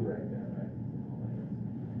of blue right there, right?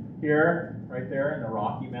 Here, right there in the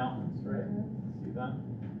Rocky Mountains, right? Mm-hmm. See them?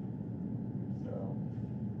 So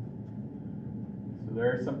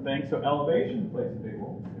there are some things. So elevation plays a big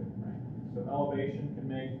role too, right? So elevation can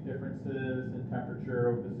make differences in temperature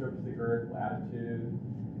over the surface of the Earth, latitude.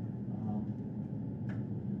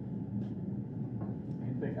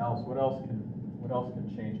 Anything else? What else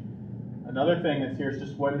can change? Another thing that's here is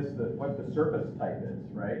just what the surface type is,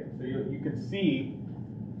 right? So you can see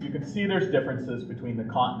there's differences between the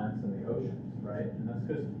continents and the oceans, right? And that's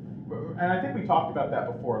because. And I think we talked about that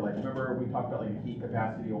before. Like, remember we talked about like the heat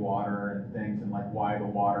capacity of water and things, and like why the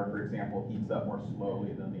water, for example, heats up more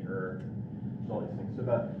slowly than the Earth. All these things.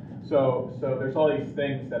 So there's all these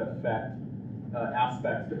things that affect different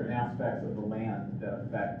aspects of the land that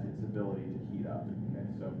affect its ability to heat up. Okay,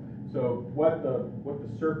 so what the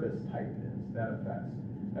surface type is that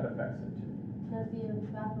affects it too. Does the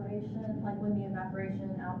evaporation, like when the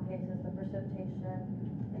evaporation outpaces the precipitation,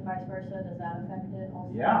 and vice versa, does that affect it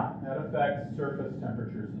also? Yeah, that affects surface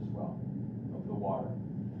temperatures as well of the water.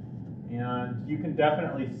 And you can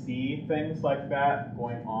definitely see things like that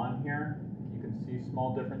going on here. You can see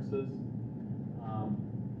small differences.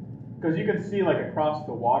 Because you can see like across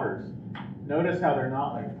the waters, notice how they're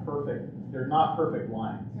not like perfect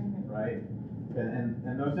lines, right?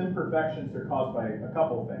 And those imperfections are caused by a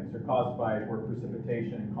couple of things. They're caused by where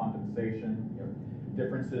precipitation and condensation,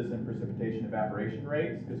 differences in precipitation evaporation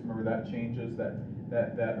rates, because remember that changes that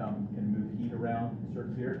can move heat around the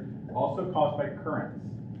surface here. Also caused by currents.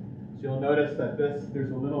 So you'll notice that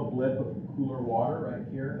there's a little blip of cooler water right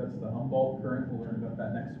here. That's the Humboldt current. We'll learn about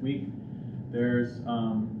that next week. There's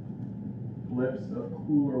blips of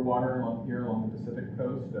cooler water along here along the Pacific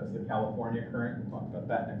coast. That's the California current. We'll talk about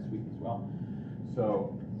that next week as well.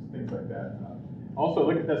 So things like that. Also,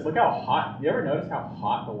 look at this. Look how hot. You ever notice how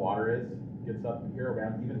hot the water is? Gets up here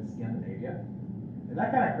around even Scandinavia. Isn't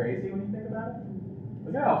that kind of crazy when you think about it?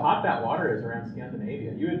 Look at how hot that water is around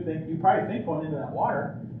Scandinavia. You'd probably think going into that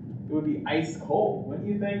water, it would be ice cold. Wouldn't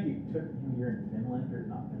you think? You're in Finland, or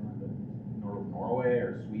not Finland, but Norway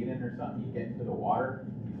or Sweden or something, you get into the water,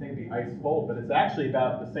 you think the ice cold, but it's actually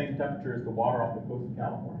about the same temperature as the water off the coast of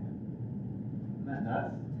California. Isn't that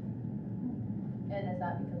nuts? And is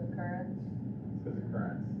that because of currents? It's because of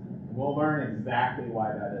currents. We'll learn exactly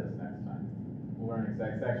why that is next time. We'll learn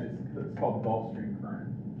exactly. Actually, it's called the Gulf Stream current.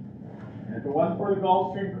 And if it wasn't for the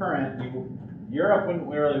Gulf Stream current, Europe wouldn't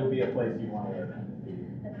really be a place you'd want to live in.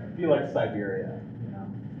 It'd be like Siberia, you know.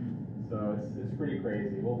 So it's pretty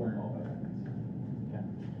crazy. We'll learn all about that. Okay.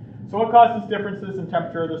 So what causes differences in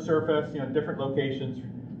temperature of the surface? You know, different locations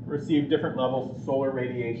receive different levels of solar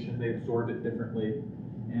radiation. They absorb it differently,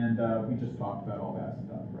 and we just talked about all that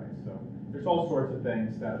stuff, right? So there's all sorts of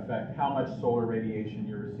things that affect how much solar radiation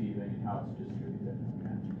you're receiving and how it's distributed.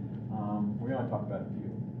 Okay. We're going to talk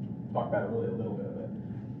about really a little bit of it.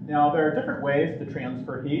 Now, there are different ways to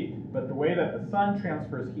transfer heat, but the way that the sun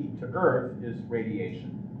transfers heat to Earth is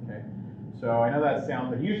radiation. Okay. So I know that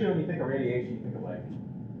sounds like, usually when you think of radiation, you think of like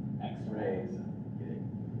X-rays, and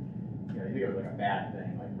you think of it like a bad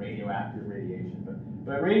thing, like radioactive radiation.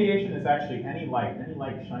 But radiation is actually any light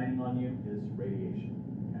shining on you is radiation.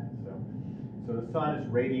 Okay. So the sun is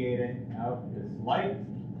radiating out its light,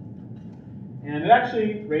 and it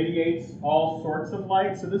actually radiates all sorts of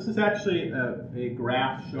light. So this is actually a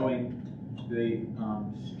graph showing the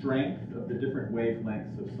strength of the different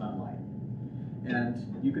wavelengths of sunlight.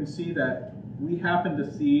 And you can see that we happen to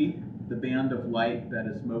see the band of light that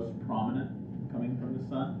is most prominent coming from the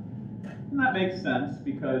sun. And that makes sense,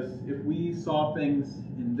 because if we saw things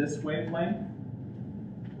in this wavelength,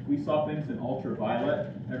 if we saw things in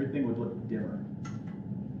ultraviolet, everything would look dimmer.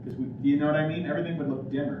 Because you know what I mean? Everything would look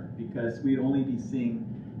dimmer because we'd only be seeing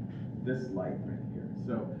this light right here.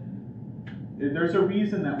 So there's a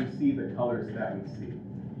reason that we see the colors that we see.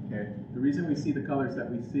 Okay? The reason we see the colors that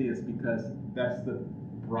we see is because that's the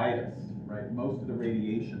brightest, right? Most of the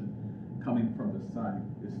radiation coming from the sun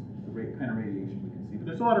is the kind of radiation we can see. But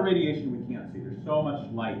there's a lot of radiation we can't see. There's so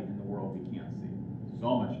much light in the world we can't see.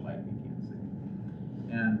 So much light we can't see.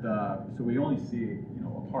 And so we only see,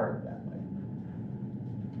 a part of that light.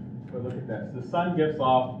 But look at that. So the sun gives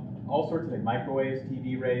off all sorts of things: microwaves,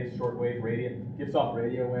 TV rays, shortwave, radio, gives off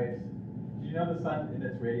radio waves. Did you know the sun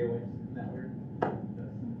emits radio waves? Isn't that weird?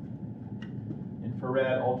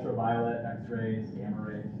 Infrared, ultraviolet, X-rays, gamma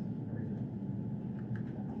rays, everything.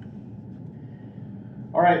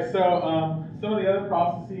 All right, so some of the other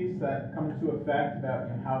processes that come into effect about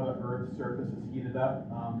how the Earth's surface is heated up.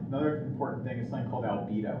 Another important thing is something called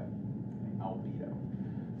albedo. Albedo.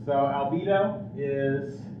 So albedo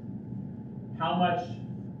is how much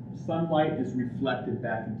sunlight is reflected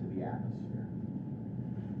back into the atmosphere.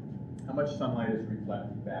 How much sunlight is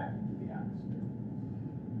reflected back into the atmosphere.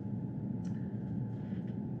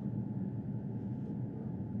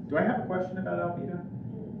 Do I have a question about albedo?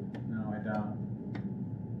 No, I don't.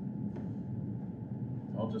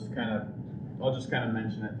 I'll just kind of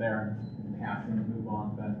mention it there and passing and move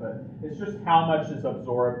on then. But it's just how much is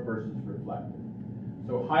absorbed versus reflected.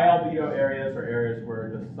 So high albedo areas are areas where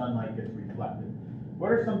the sunlight gets reflected.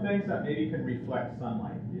 What are some things that maybe can reflect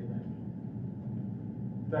sunlight, do you think?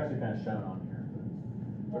 It's actually kind of shown on here. But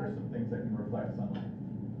what are some things that can reflect sunlight?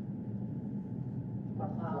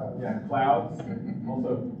 Clouds. Yeah, clouds.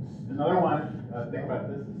 Also, another one, think about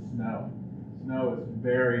this, is snow. Snow is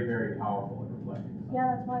very, very powerful at reflecting sunlight.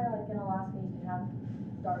 Yeah, that's why like in Alaska you can have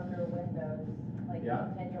darker windows. Like you can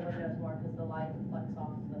tan your windows more because the light reflects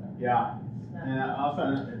off the Yeah. snow. And also,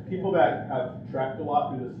 people that have trekked a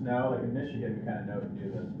lot through the snow, like in Michigan, we kind of know to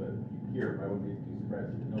do this, but here I wouldn't be too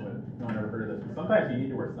surprised if no one ever heard of this. But sometimes you need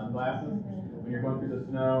to wear sunglasses when you're going through the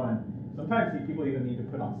snow, and sometimes people even need to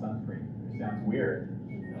put on sunscreen. It sounds weird.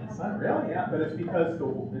 Really? Yeah, but it's because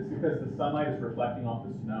the sunlight is reflecting off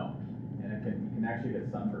the snow, and you can actually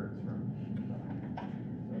get sunburns from it.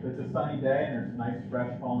 So if it's a sunny day and there's nice,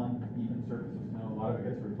 fresh, fallen, even surface of snow, a lot of it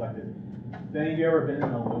gets reflected. Have any of you ever been in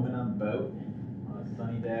an aluminum boat on a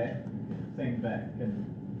sunny day? Same thing.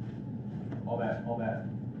 All that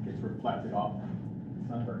gets reflected off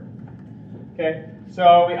sunburn. Okay,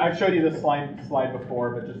 so I've showed you this slide before,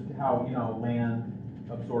 but just how land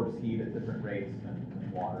absorbs heat at different rates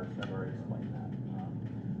than water. So I've already explained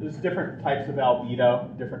that. There's different types of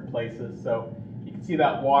albedo, different places. So you can see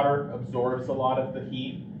that water absorbs a lot of the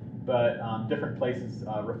heat, but different places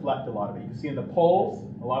reflect a lot of it. You can see in the poles,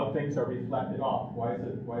 a lot of things are reflected off. Why is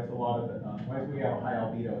a lot of it? Why do we have a high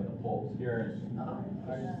albedo in the poles? Here is the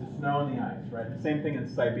snow and the ice, right? Same thing in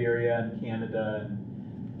Siberia and Canada,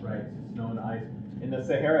 and right, it's snow and ice. In the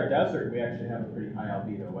Sahara Desert, we actually have a pretty high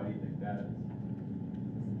albedo. Why do you think that is?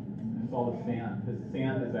 It's all the sand. Because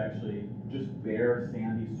sand is actually just bare,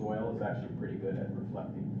 sandy soil is actually pretty good at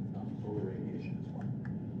reflecting solar radiation as well.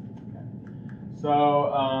 Okay. So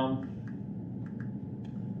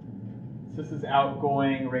this is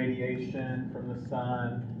outgoing radiation from the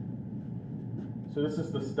sun. So this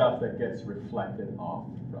is the stuff that gets reflected off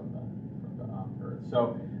from the Earth.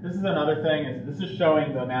 So this is another thing. This is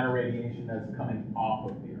showing the amount of radiation that's coming off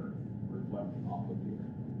of the Earth, reflecting off of the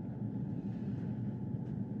Earth.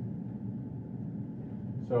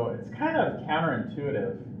 So it's kind of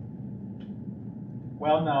counterintuitive.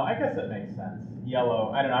 Well, no, I guess it makes sense.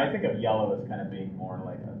 Yellow, I don't know. I think of yellow as kind of being more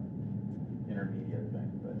like a intermediate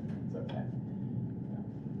thing, but it's okay. Yeah.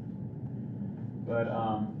 But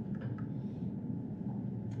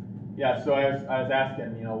yeah. So I was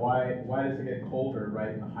asking, why does it get colder right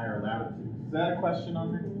in the higher latitudes? Is that a question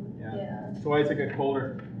on there? Yeah. So why does it get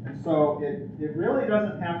colder? And so it really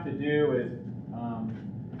doesn't have to do with.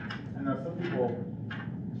 I know some people.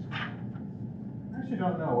 I actually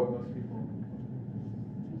don't know what most people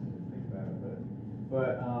think about it,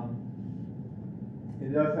 but it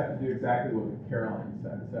does have to do exactly what Caroline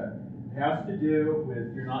said. That it has to do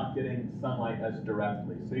with you're not getting sunlight as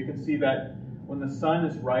directly. So you can see that when the sun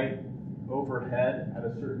is right overhead at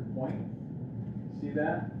a certain point, see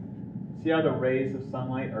that? See how the rays of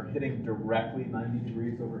sunlight are hitting directly 90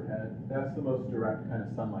 degrees overhead? That's the most direct kind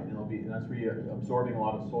of sunlight, and that's where you're absorbing a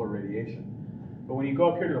lot of solar radiation. But when you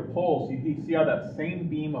go up here to the poles, you see how that same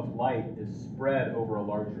beam of light is spread over a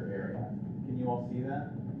larger area. Can you all see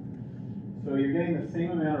that? So you're getting the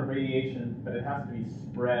same amount of radiation, but it has to be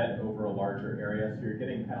spread over a larger area, so you're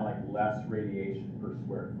getting kind of like less radiation per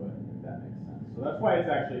square foot, if that makes sense. So that's why it's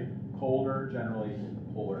actually colder generally in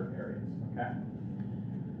the polar areas, okay?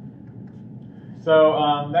 So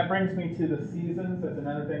that brings me to the seasons. That's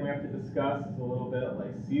another thing we have to discuss. It's a little bit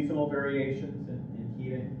like seasonal variations in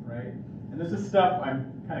heating, right? And this is stuff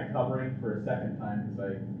I'm kind of covering for a second time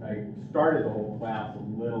because I started the whole class a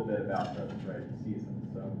little bit about those, right, the seasons.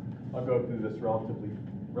 So I'll go through this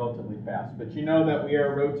relatively fast. But you know that we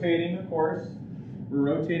are rotating, of course. We're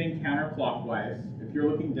rotating counterclockwise. If you're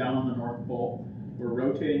looking down on the North Pole, we're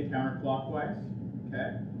rotating counterclockwise,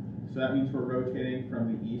 okay? So that means we're rotating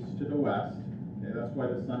from the east to the west. Okay, that's why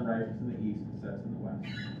the sun rises in the east and sets in the west.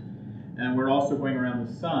 And we're also going around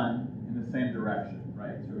the sun in the same direction,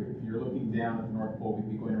 right? So if you're looking down at the North Pole, we'd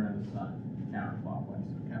be going around the sun counterclockwise,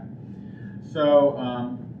 okay? So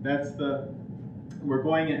we're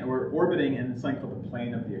orbiting in something called the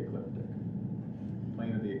plane of the ecliptic.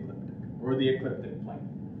 Plane of the ecliptic, or the ecliptic plane,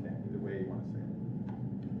 okay, either way you want to say it.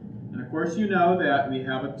 And of course you know that we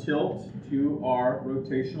have a tilt to our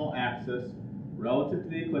rotational axis relative to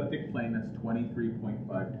the ecliptic plane. That's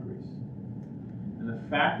 23.5 degrees. And the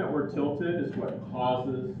fact that we're tilted is what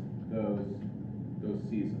causes those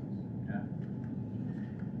seasons, okay?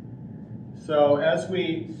 So as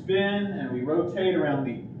we spin and we rotate around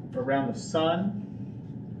the sun,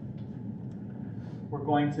 we're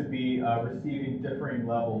going to be receiving differing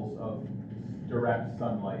levels of direct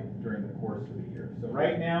sunlight during the course of the year. So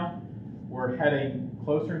right now, we're heading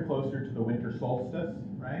closer and closer to the winter solstice,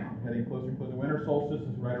 right? Heading closer and closer. Winter solstice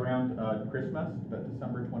is right around Christmas, about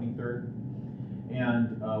December 23rd.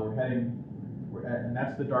 And and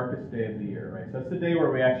that's the darkest day of the year, right? So that's the day where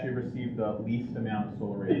we actually receive the least amount of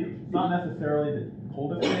solar radiation. It's not necessarily the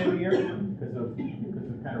coldest day of the year because of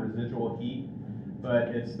kind of residual heat,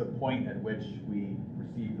 but it's the point at which we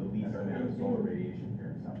receive the least amount of solar radiation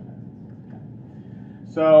here in South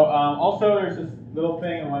Texas. So also there's this little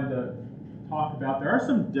thing I wanted to talk about. There are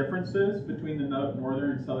some differences between the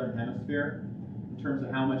northern and southern hemisphere in terms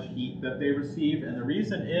of how much heat that they receive, and the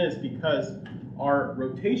reason is because our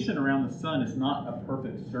rotation around the sun is not a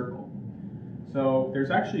perfect circle. So there's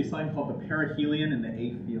actually something called the perihelion and the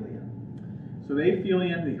aphelion. So the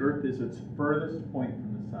aphelion, the Earth is its furthest point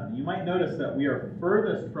from the sun. You might notice that we are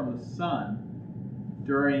furthest from the sun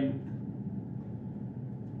during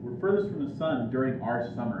our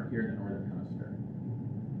summer here in the northern hemisphere.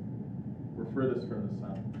 We're furthest from the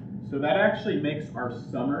sun. So that actually makes our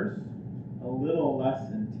summers a little less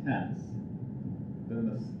intense than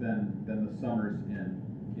the summers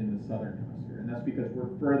in the southern hemisphere. And that's because we're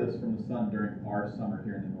furthest from the sun during our summer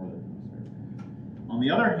here in the northern hemisphere. On the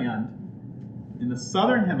other hand, in the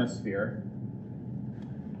southern hemisphere,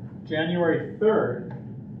 January 3rd,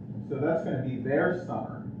 so that's going to be their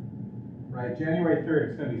summer, right? January 3rd,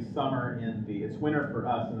 it's going to be summer it's winter for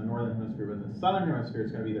us in the northern hemisphere, but in the southern hemisphere,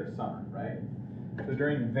 it's going to be their summer, right? So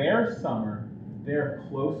during their summer, they're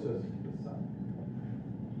closest to the sun.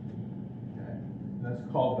 Okay, that's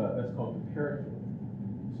called the perihelion.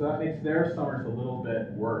 So that makes their summers a little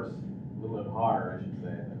bit worse, a little bit hotter, I should say,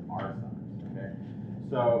 than our summers. Okay,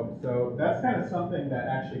 So that's kind of something that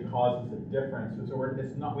actually causes a difference. So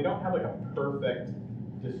it's not, we don't have like a perfect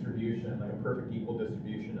distribution, like a perfect equal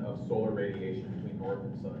distribution of solar radiation between north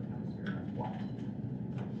and southern hemisphere. That's why.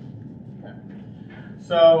 Okay.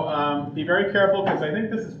 So be very careful, because I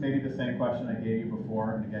think this is maybe the same question I gave you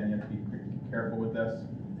before, and again, you have to be careful with this,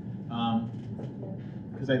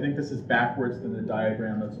 because I think this is backwards than the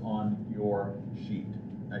diagram that's on your sheet.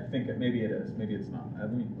 I think maybe it is, maybe it's not.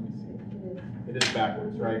 Let me see. It is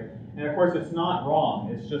backwards, right? And of course, it's not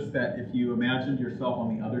wrong. It's just that if you imagined yourself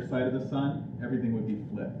on the other side of the sun, everything would be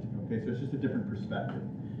flipped. Okay, so it's just a different perspective.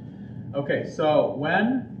 Okay, so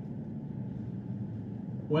when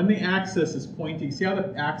the axis is pointing, see how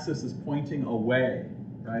the axis is pointing away,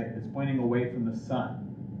 right? It's pointing away from the sun.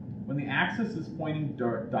 When the axis is pointing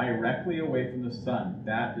directly away from the sun,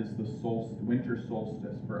 that is the winter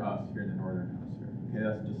solstice for us here in the northern hemisphere. Okay,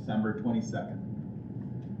 that's December 22nd.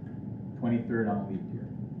 23rd on the leap year.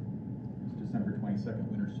 It's December 22nd,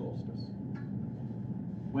 winter solstice.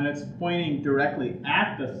 When it's pointing directly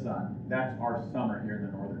at the sun, that's our summer here in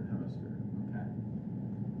the northern hemisphere. Okay,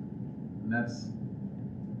 and that's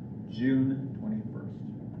June 21st.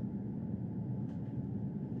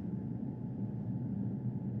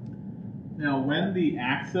 Now, when the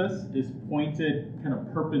axis is pointed kind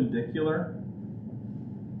of perpendicular,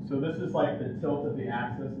 so this is like the tilt of the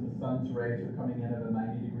axis, and the sun's rays are coming in at a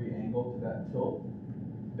 90-degree angle to that tilt,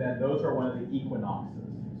 then those are one of the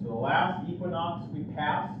equinoxes. So the last equinox we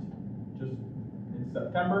passed, just in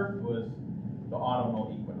September, was the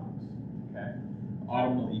autumnal equinox. Okay,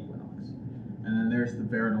 autumnal equinox, and then there's the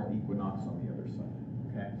vernal equinox on the other side.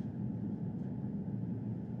 Okay,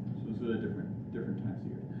 so those are the different times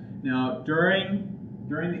of year. Now, during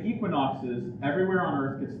the equinoxes, everywhere on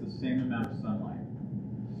Earth gets the same amount of sunlight.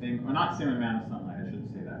 Or not same amount of sunlight, I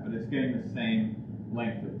shouldn't say that, but it's getting the same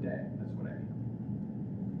length of day. That's what I mean.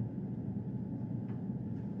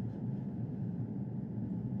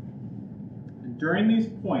 And during these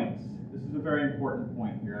points, this is a very important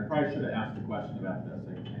point here. I probably should have asked a question about this.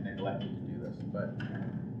 I neglected to do this, but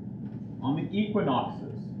on the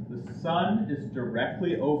equinoxes, the sun is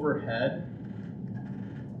directly overhead.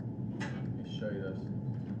 Let me show you this.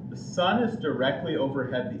 The sun is directly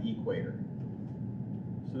overhead the equator.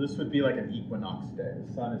 So this would be like an equinox day.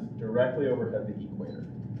 The sun is directly overhead the equator.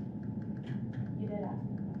 You did ask.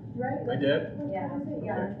 Right? I did? Yeah,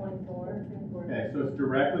 Okay. 24. Okay, so it's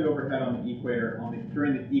directly overhead on the equator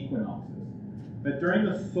during the equinoxes. But during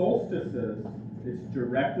the solstices, it's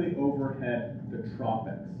directly overhead the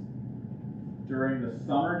tropics. During the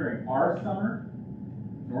summer, during our summer,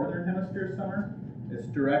 northern hemisphere summer, it's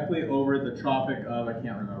directly over the tropic of, I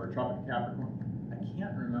can't remember, Tropic of Capricorn. I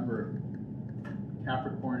can't remember.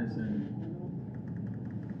 Capricorn is in.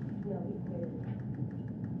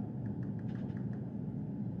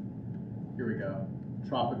 Here we go.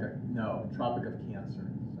 Tropic of Cancer.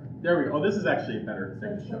 Sorry. There we go. Oh, this is actually a better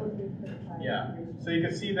thing to show. Yeah. So you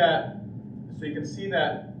can see that. So you can see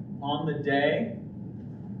that on the day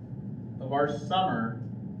of our summer,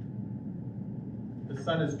 the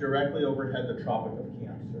sun is directly overhead the Tropic of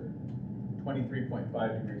Cancer,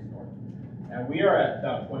 23.5 degrees north, and we are at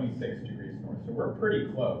about 26 degrees. So we're pretty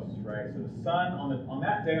close, right? So the sun on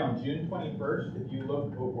that day on June 21st, if you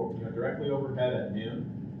look directly overhead at noon,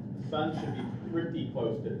 the sun should be pretty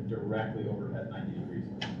close to directly overhead 90 degrees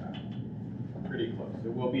in the sky. Pretty close.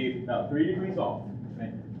 It will be about 3 degrees off.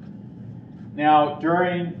 Right? Now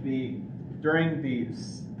during the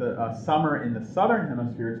summer in the southern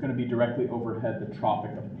hemisphere, it's going to be directly overhead the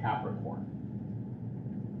Tropic of Capricorn.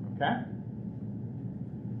 Okay.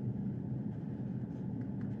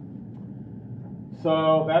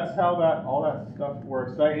 So that's how all that stuff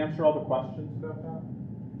works. Did I answer all the questions about that?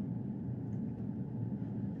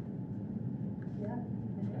 Yeah, I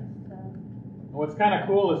think so. What's kind of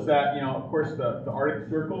cool is that, of course, the Arctic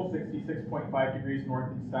Circle, 66.5 degrees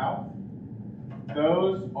north and south,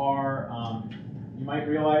 those are, you might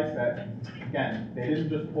realize that, again, they didn't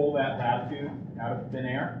just pull that latitude out of thin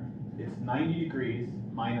air. It's 90 degrees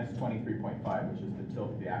minus 23.5, which is the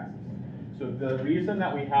tilt of the axis. So the reason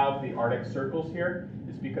that we have the Arctic circles here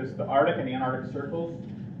is because the Arctic and Antarctic circles,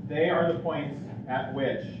 they are the points at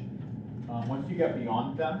which, once you get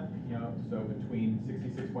beyond them, so between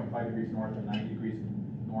 66.5 degrees north and 90 degrees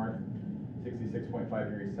north, 66.5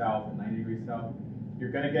 degrees south and 90 degrees south,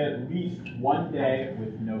 you're going to get at least one day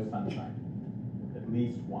with no sunshine, at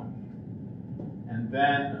least one. And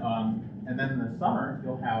then in the summer,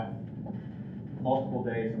 you'll have multiple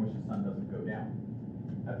days in which the sun doesn't go down.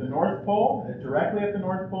 At the North Pole, directly at the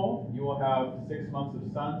North Pole, you will have 6 months of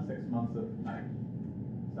sun, 6 months of night.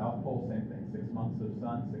 South Pole, same thing, 6 months of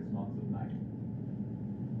sun, 6 months of night.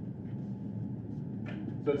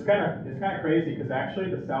 So it's kind of crazy because actually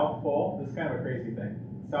the South Pole, this is kind of a crazy thing.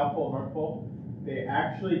 South Pole, North Pole, they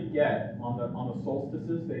actually get on the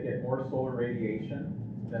solstices, they get more solar radiation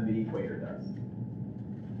than the equator does.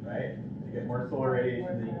 Right? They get more solar radiation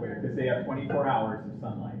than the equator because they have 24 hours of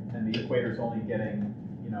sunlight, and the equator's only getting,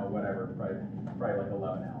 you know, whatever, probably like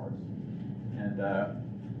 11 hours. And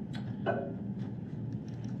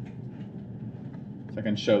so I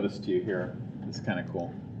can show this to you here. It's kind of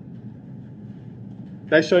cool.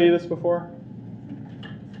 Did I show you this before?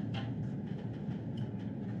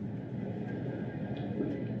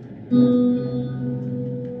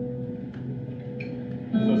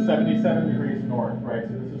 So 77 degrees north, right?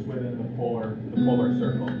 So this is within the polar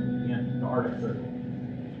circle, the Arctic Circle.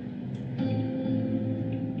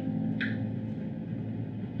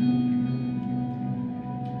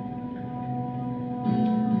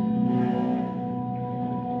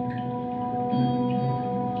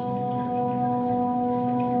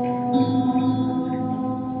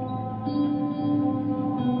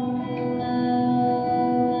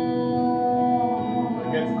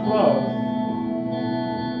 It gets close.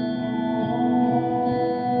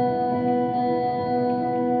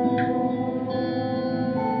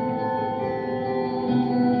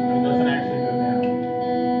 It doesn't actually go down.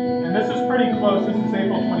 And this is pretty close. This is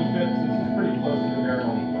April 25th. So this is pretty close to the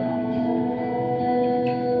vernal equinox.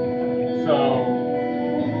 So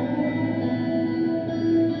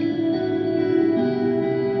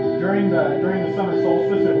during the summer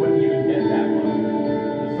solstice, it wouldn't even get that low.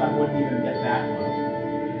 The sun wouldn't even get that low.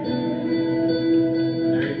 And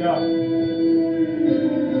there you go.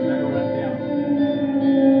 It never went down.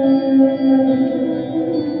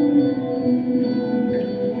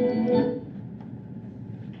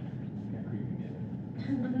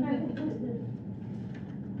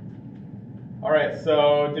 All right, so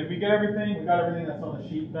did we get everything? We got everything that's on the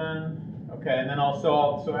sheet then? Okay, and then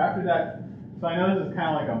also, so after that, so I know this is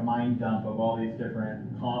kind of like a mind dump of all these different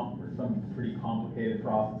some pretty complicated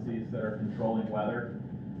processes that are controlling weather,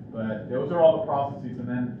 but those are all the processes, and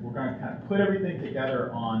then we're going to kind of put everything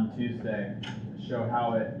together on Tuesday to show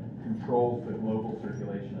how it controls the global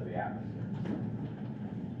circulation of the atmosphere.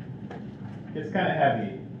 It's kind of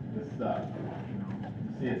heavy, this stuff.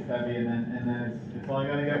 See, it's heavy, and then it's only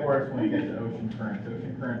going to get worse when you get to ocean currents.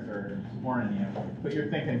 Ocean currents are warning you. Put your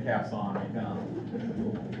thinking caps on.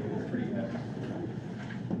 It's pretty heavy.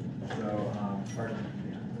 So, pardon me.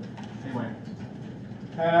 Anyway,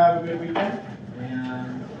 have a good weekend,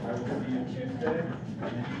 and I will see you Tuesday.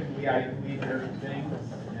 And you can leave your things,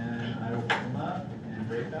 and I will pick them up and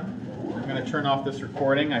rate them. I'm going to turn off this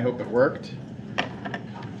recording. I hope it worked.